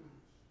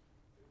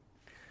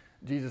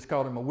 Jesus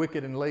called him a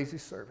wicked and lazy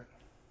servant.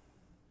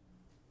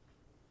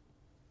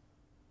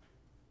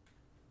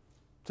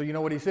 So you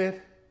know what he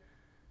said?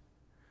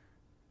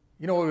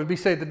 You know what would be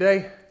said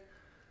today?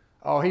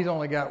 Oh, he's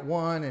only got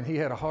 1 and he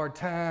had a hard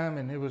time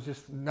and it was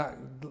just not,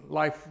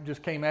 life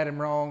just came at him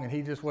wrong and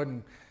he just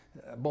wasn't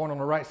born on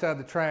the right side of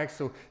the tracks,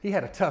 so he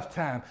had a tough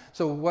time.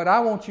 So what I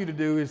want you to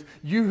do is,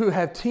 you who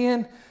have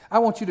 10, I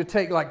want you to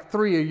take like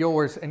 3 of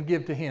yours and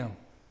give to him.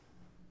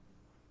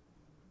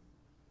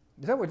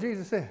 Is that what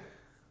Jesus said?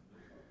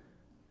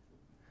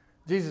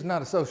 Jesus is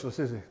not a socialist,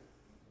 is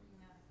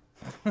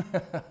he?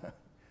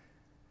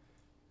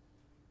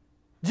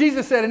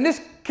 Jesus said, in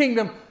this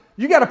kingdom,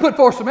 you got to put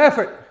forth some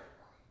effort.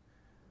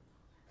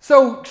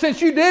 So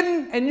since you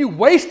didn't and you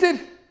wasted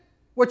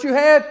what you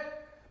had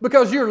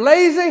because you're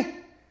lazy,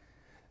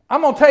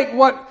 I'm going to take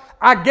what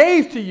I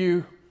gave to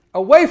you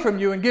away from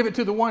you and give it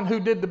to the one who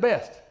did the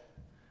best.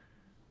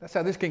 That's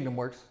how this kingdom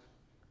works.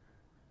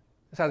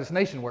 That's how this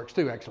nation works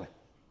too, actually.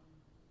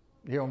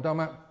 You hear what I'm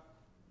talking about? I'm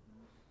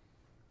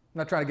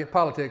not trying to get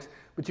politics,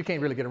 but you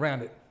can't really get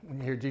around it when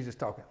you hear Jesus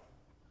talking.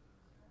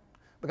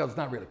 Because it's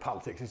not really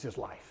politics, it's just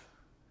life,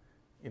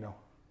 you know.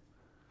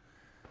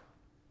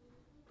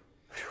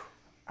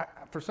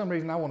 For some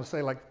reason, I want to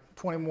say like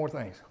 20 more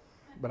things,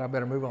 but I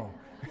better move on.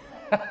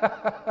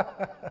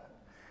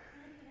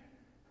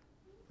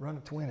 Run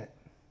it to win it.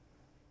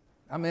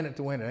 I'm in it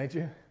to win it, ain't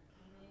you?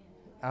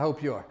 I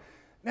hope you are.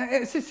 Now,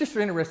 it's just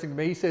interesting to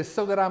me. He says,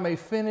 so that I may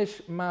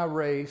finish my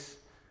race.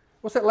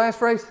 What's that last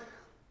phrase?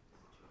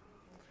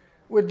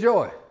 With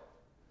joy.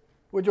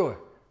 With joy.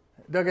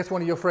 Doug, that's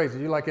one of your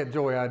phrases. You like that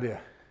joy idea.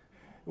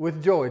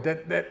 With joy.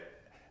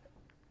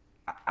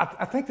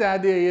 I think the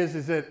idea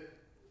is that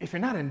if you're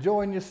not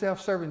enjoying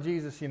yourself serving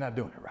Jesus, you're not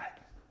doing it right.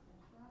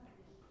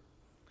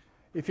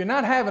 If you're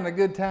not having a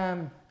good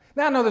time,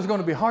 now I know there's going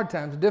to be hard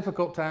times,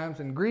 difficult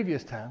times, and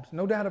grievous times.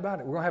 No doubt about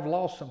it. We're going to have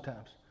loss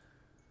sometimes.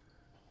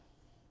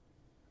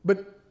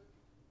 But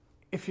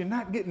if you're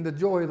not getting the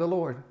joy of the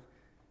Lord,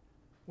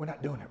 we're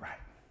not doing it right.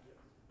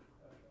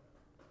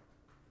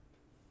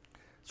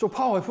 So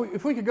Paul,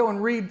 if we could go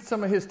and read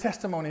some of his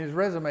testimony, his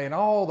resume, and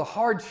all the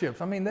hardships.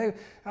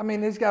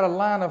 He's got a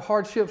line of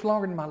hardships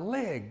longer than my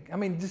leg.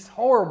 Just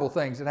horrible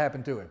things that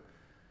happened to him.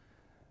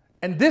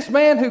 And this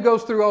man who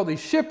goes through all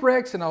these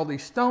shipwrecks and all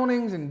these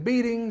stonings and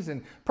beatings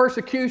and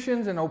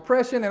persecutions and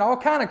oppression and all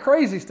kind of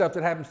crazy stuff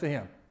that happens to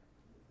him,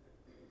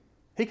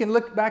 he can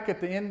look back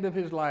at the end of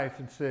his life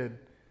and said,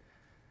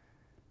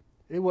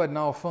 it wasn't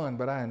all fun,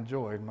 but I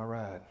enjoyed my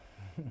ride.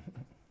 He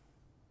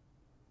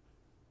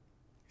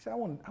said, I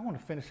want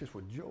to finish this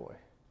with joy.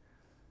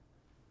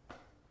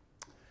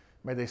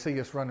 May they see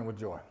us running with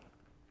joy.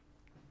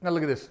 Now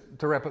look at this,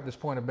 to wrap up this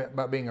point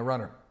about being a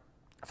runner.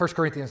 1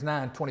 Corinthians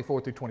 9,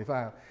 24 through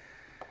 25.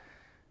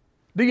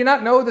 Do you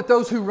not know that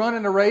those who run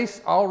in a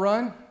race all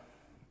run,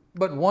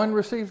 but one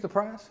receives the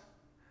prize?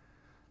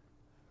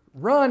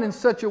 Run in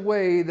such a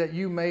way that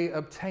you may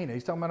obtain it.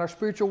 He's talking about our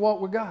spiritual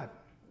walk with God,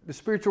 the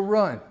spiritual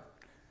run,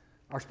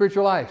 our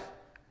spiritual life.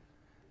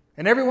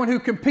 And everyone who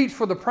competes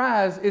for the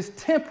prize is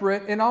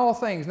temperate in all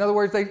things. In other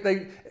words,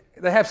 they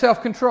have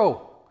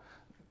self-control.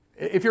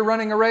 If you're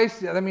running a race,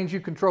 that means you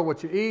control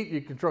what you eat,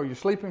 you control your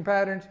sleeping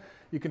patterns,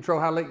 you control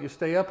how late you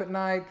stay up at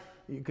night,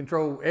 you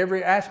control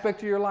every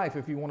aspect of your life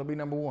if you want to be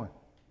number one.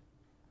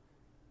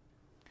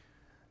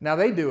 Now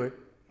they do it,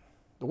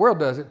 the world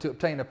does it to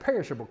obtain a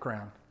perishable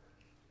crown,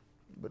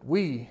 but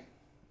we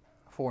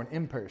for an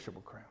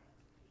imperishable crown.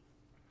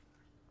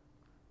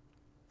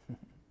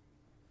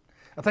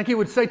 I think he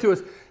would say to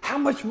us, how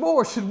much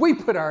more should we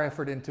put our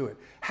effort into it?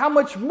 How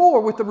much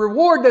more with the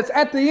reward that's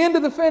at the end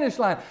of the finish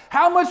line?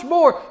 How much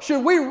more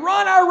should we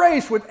run our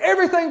race with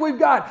everything we've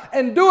got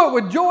and do it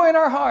with joy in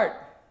our heart?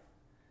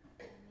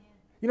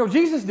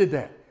 Jesus did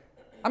that.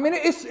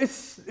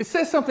 It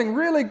says something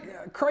really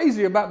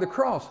crazy about the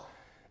cross.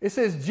 It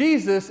says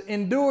Jesus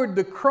endured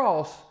the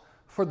cross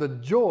for the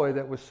joy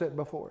that was set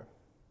before him.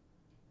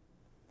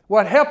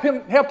 What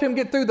helped him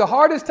get through the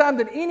hardest time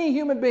that any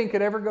human being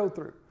could ever go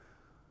through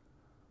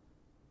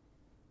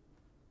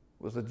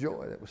was the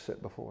joy that was set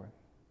before him.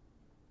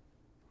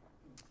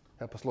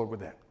 Help us, Lord, with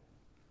that.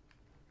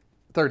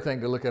 Third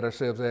thing to look at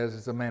ourselves as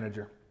is a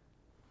manager.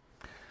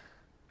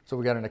 So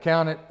we got an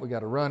accountant, we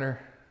got a runner,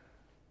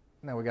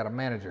 now we got a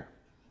manager.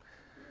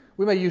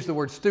 We may use the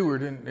word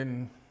steward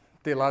in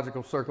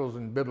theological circles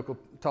and biblical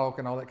talk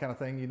and all that kind of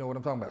thing. You know what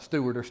I'm talking about,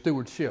 steward or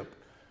stewardship.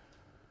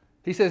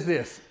 He says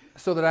this,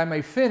 so that I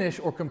may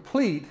finish or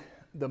complete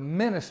the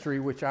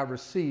ministry which I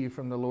received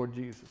from the Lord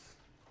Jesus.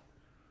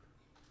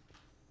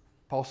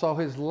 Paul saw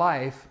his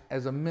life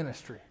as a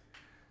ministry.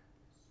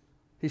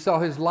 He saw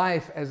his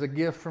life as a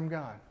gift from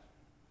God.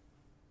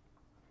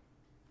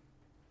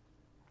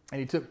 And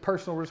he took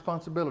personal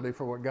responsibility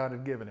for what God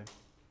had given him.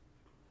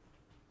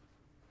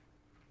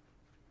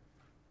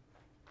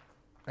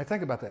 And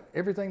think about that.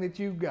 Everything that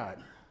you've got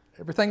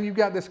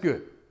that's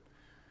good,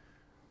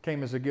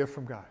 came as a gift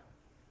from God.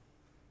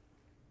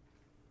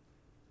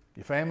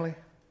 Your family,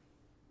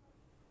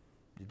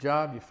 your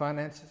job, your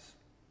finances,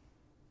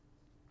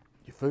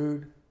 your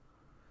food,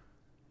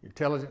 your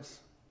intelligence,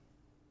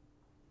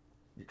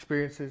 your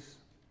experiences,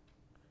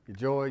 your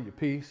joy, your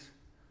peace.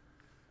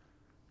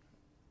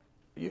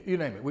 You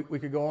name it. We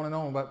could go on and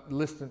on about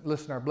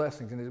listing our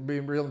blessings, and it'd be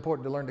real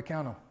important to learn to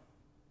count them.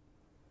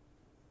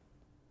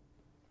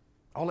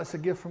 All that's a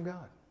gift from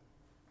God.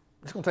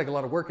 It's going to take a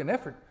lot of work and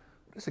effort,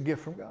 but it's a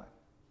gift from God.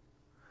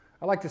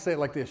 I like to say it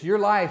like this. Your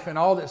life and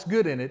all that's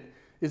good in it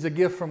is a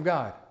gift from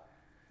God.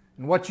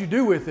 And what you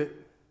do with it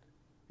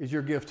is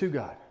your gift to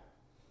God.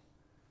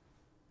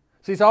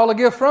 See, it's all a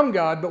gift from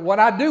God, but what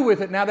I do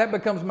with it, now that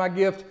becomes my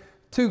gift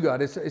to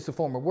God. It's a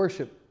form of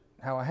worship,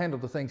 how I handle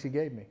the things he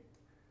gave me.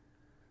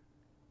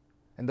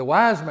 And the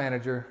wise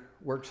manager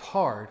works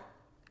hard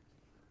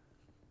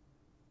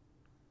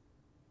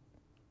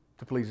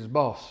to please his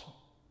boss,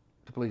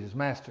 to please his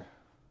master.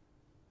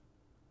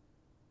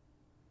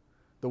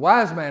 The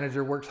wise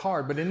manager works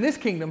hard, but in this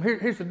kingdom,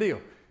 here's the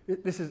deal.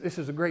 This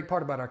is a great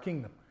part about our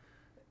kingdom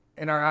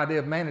and our idea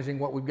of managing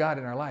what we've got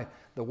in our life.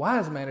 The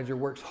wise manager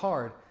works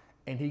hard,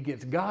 and he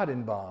gets God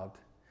involved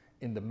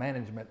in the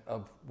management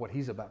of what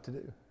he's about to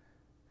do.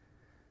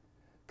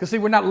 Because see,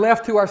 we're not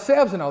left to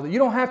ourselves and all that. You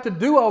don't have to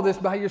do all this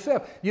by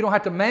yourself. You don't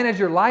have to manage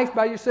your life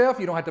by yourself.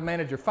 You don't have to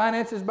manage your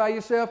finances by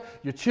yourself,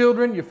 your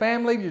children, your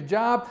family, your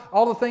job,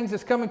 all the things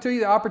that's coming to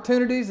you, the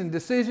opportunities and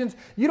decisions.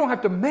 You don't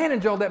have to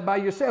manage all that by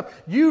yourself.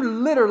 You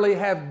literally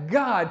have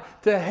God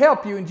to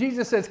help you. And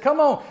Jesus says, come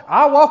on,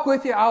 I'll walk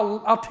with you.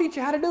 I'll teach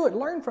you how to do it.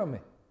 Learn from me.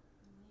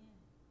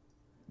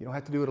 You don't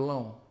have to do it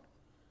alone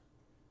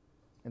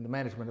in the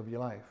management of your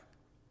life.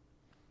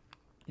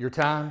 Your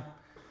time,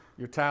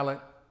 your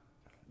talent,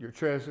 your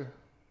treasure,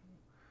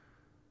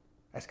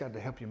 ask God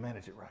to help you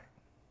manage it right.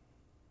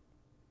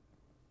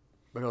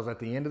 Because at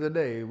the end of the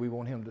day, we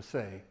want him to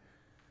say,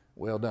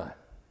 well done.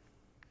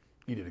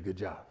 You did a good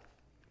job.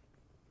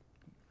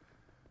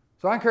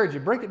 So I encourage you,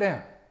 break it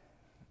down.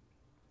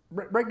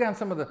 Break down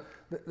some of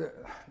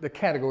the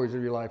categories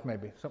of your life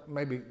maybe.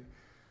 Maybe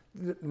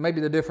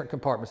maybe the different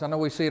compartments. I know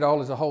we see it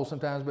all as a whole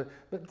sometimes,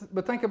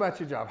 but think about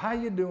your job. How are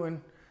you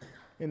doing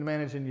in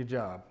managing your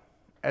job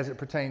as it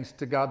pertains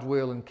to God's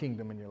will and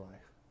kingdom in your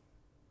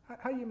life?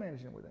 How are you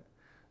managing with that?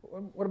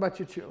 What about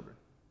your children?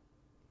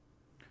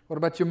 What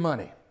about your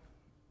money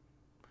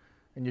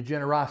and your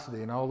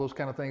generosity and all those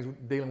kind of things,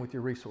 dealing with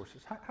your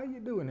resources? How are you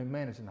doing in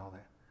managing all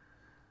that?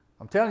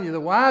 I'm telling you, the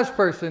wise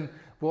person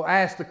will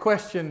ask the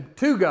question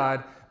to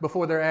God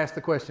before they're asked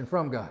the question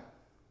from God.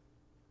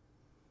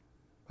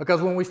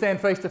 Because when we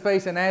stand face to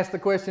face and ask the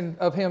question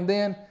of Him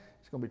then,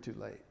 it's going to be too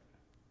late.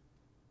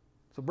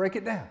 So break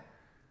it down.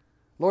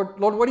 Lord,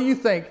 what do you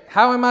think?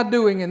 How am I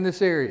doing in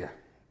this area?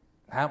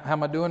 How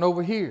am I doing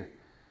over here?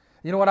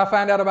 You know what I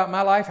find out about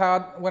my life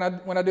when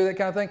I do that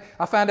kind of thing?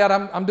 I find out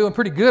I'm doing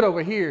pretty good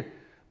over here.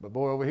 But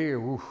boy, over here,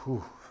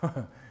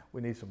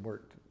 we need some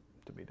work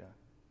to be done.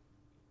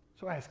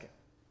 So ask Him.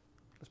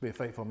 Let's be a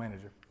faithful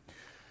manager.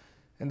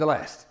 And the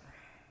last,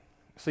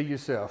 see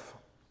yourself.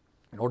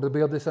 In order to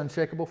build this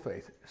unshakable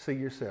faith, see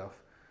yourself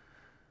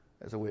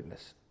as a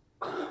witness.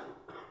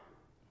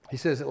 He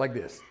says it like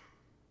this: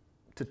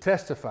 to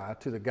testify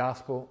to the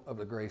gospel of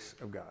the grace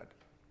of God.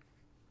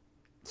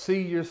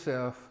 See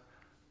yourself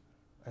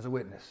as a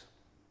witness.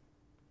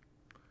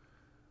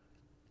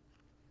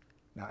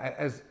 Now,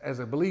 as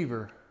a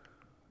believer,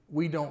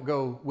 we don't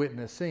go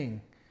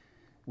witnessing.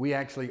 We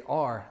actually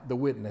are the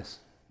witness.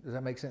 Does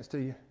that make sense to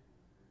you?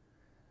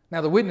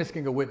 Now, the witness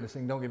can go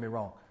witnessing, don't get me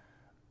wrong.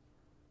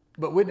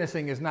 But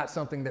witnessing is not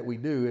something that we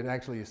do. It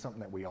actually is something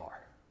that we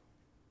are.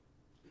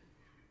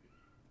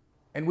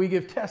 And we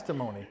give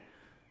testimony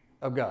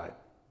of God.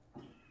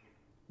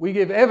 We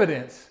give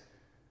evidence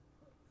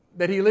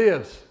that He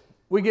lives.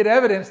 We get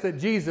evidence that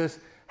Jesus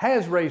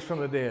has raised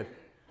from the dead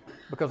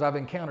because I've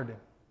encountered Him.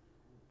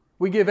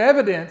 We give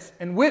evidence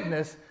and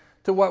witness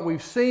to what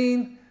we've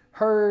seen,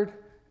 heard,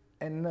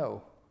 and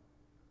know.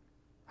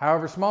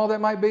 However small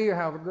that might be or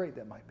however great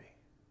that might be.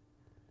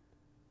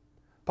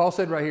 Paul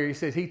said right here, he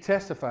says he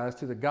testifies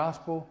to the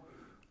gospel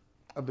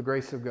of the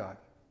grace of God.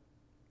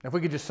 Now, if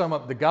we could just sum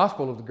up the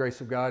gospel of the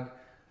grace of God,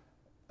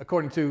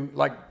 according to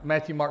like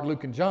Matthew, Mark,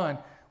 Luke, and John,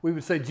 we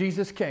would say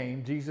Jesus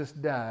came, Jesus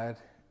died,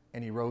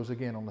 and He rose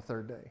again on the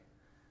third day.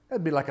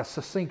 That'd be like a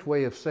succinct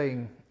way of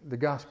saying the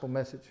gospel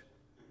message.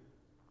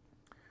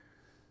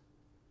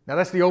 Now,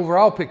 that's the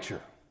overall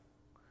picture.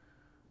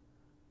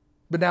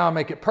 But now I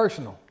make it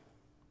personal.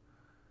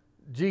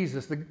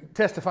 Jesus, the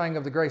testifying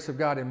of the grace of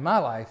God in my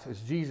life is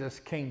Jesus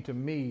came to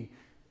me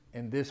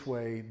in this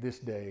way, this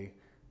day,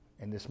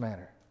 in this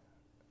manner.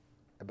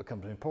 It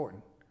becomes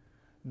important.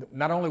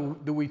 Not only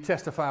do we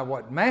testify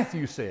what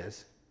Matthew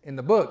says in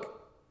the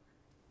book,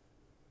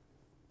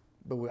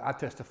 but I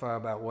testify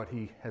about what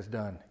He has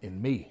done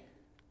in me.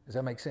 Does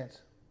that make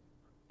sense?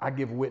 I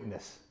give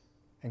witness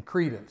and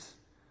credence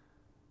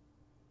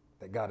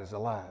that God is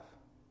alive.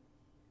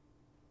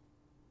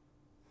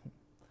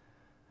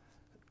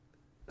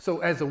 So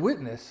as a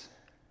witness,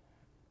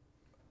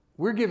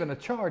 we're given a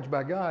charge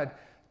by God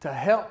to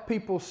help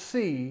people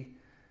see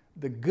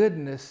the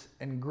goodness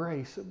and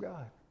grace of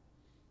God.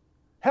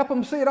 Help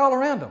them see it all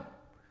around them.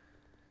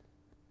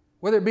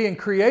 Whether it be in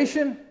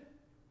creation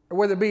or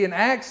whether it be in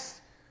acts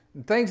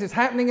and things that's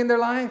happening in their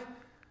life,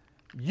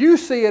 you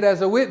see it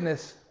as a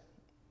witness,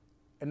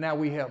 and now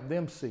we help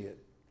them see it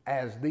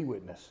as the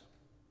witness.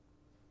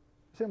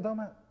 See what I'm talking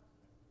about?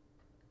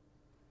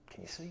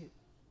 Can you see it?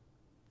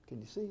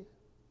 Can you see it?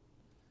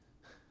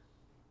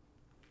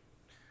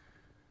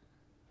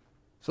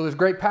 So there's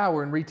great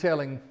power in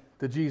retelling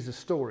the Jesus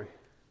story.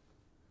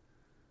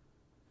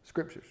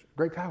 Scriptures.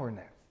 Great power in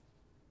that.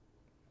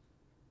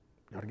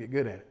 You ought to get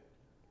good at it.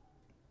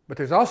 But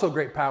there's also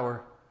great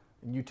power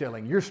in you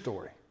telling your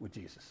story with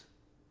Jesus.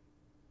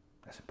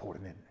 That's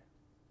important, isn't it?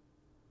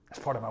 That's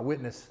part of my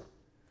witness.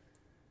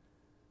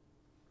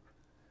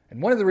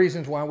 And one of the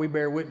reasons why we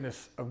bear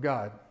witness of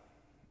God,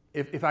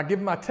 if I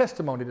give my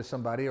testimony to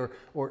somebody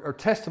or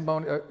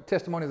testimony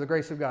of the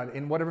grace of God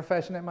in whatever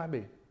fashion that might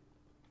be,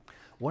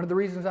 one of the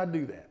reasons I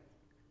do that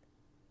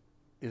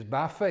is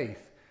by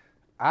faith,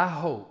 I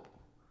hope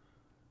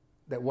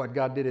that what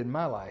God did in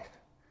my life,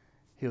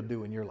 He'll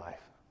do in your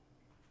life.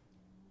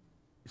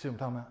 You see what I'm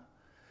talking about?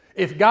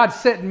 If God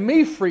set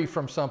me free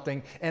from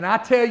something and I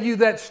tell you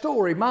that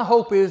story, my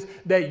hope is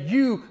that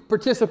you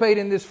participate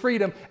in this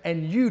freedom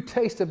and you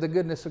taste of the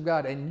goodness of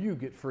God and you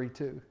get free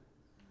too.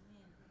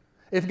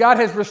 If God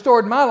has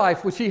restored my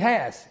life, which He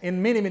has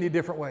in many, many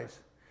different ways.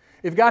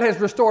 If God has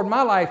restored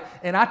my life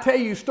and I tell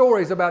you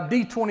stories about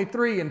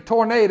D23 and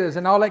tornadoes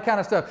and all that kind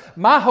of stuff,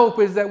 my hope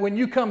is that when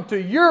you come to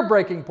your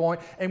breaking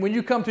point and when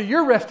you come to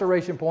your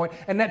restoration point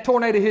and that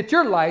tornado hits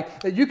your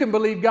life, that you can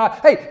believe God,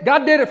 hey,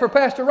 God did it for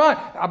Pastor Ron.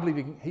 I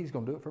believe He's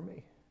going to do it for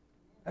me.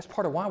 That's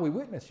part of why we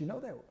witness. You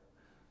know that.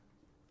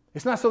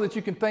 It's not so that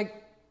you can think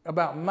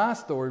about my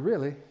story,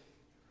 really.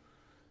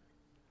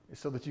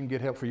 It's so that you can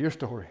get help for your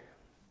story.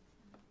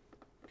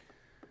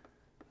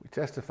 We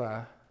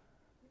testify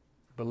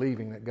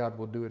believing that God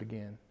will do it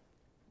again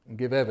and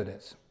give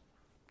evidence.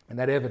 And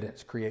that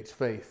evidence creates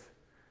faith.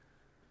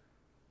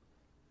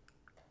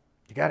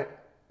 You got it?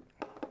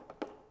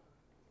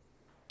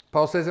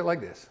 Paul says it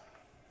like this.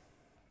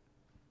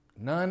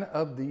 None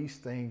of these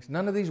things,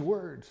 none of these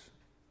words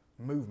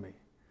move me.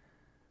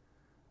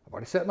 I've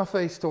already set my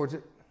face towards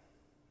it.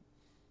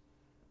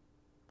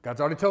 God's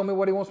already told me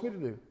what he wants me to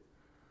do.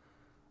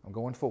 I'm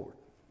going forward.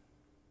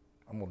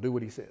 I'm going to do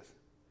what he says.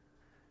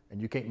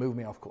 And you can't move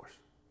me off course.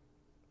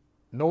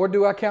 Nor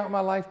do I count my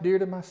life dear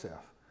to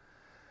myself,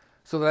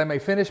 so that I may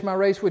finish my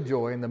race with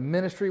joy in the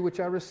ministry which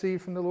I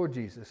received from the Lord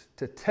Jesus,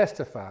 to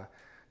testify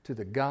to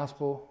the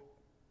gospel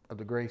of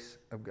the grace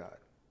of God.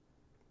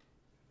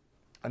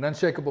 An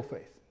unshakable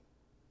faith.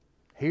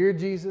 Hear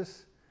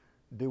Jesus,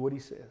 do what he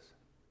says.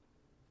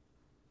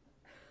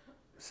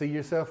 See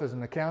yourself as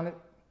an accountant,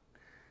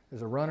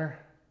 as a runner,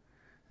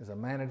 as a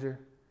manager,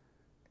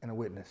 and a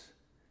witness.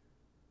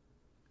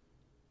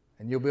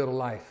 And you'll build a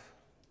life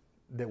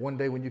that one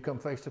day when you come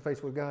face to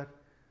face with God,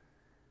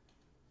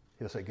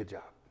 he'll say, good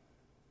job.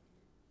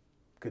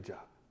 Good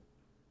job.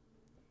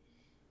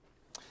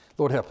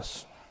 Lord, help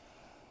us.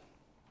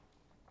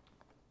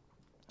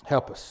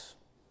 Help us.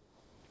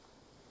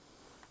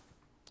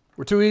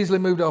 We're too easily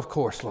moved off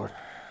course, Lord.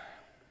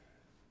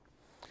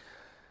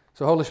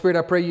 So, Holy Spirit,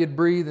 I pray you'd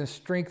breathe and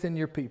strengthen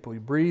your people. You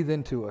breathe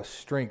into us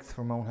strength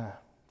from on high.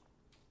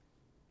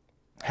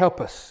 Help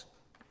us.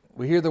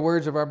 We hear the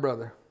words of our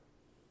brother.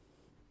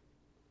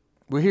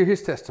 We hear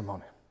his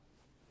testimony.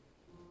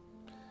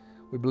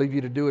 We believe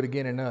you to do it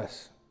again in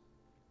us.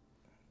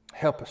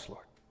 Help us,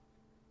 Lord.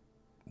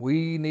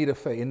 We need a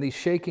faith. In these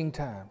shaking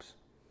times,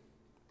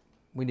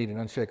 we need an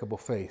unshakable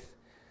faith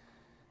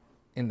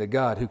in the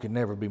God who can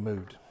never be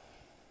moved.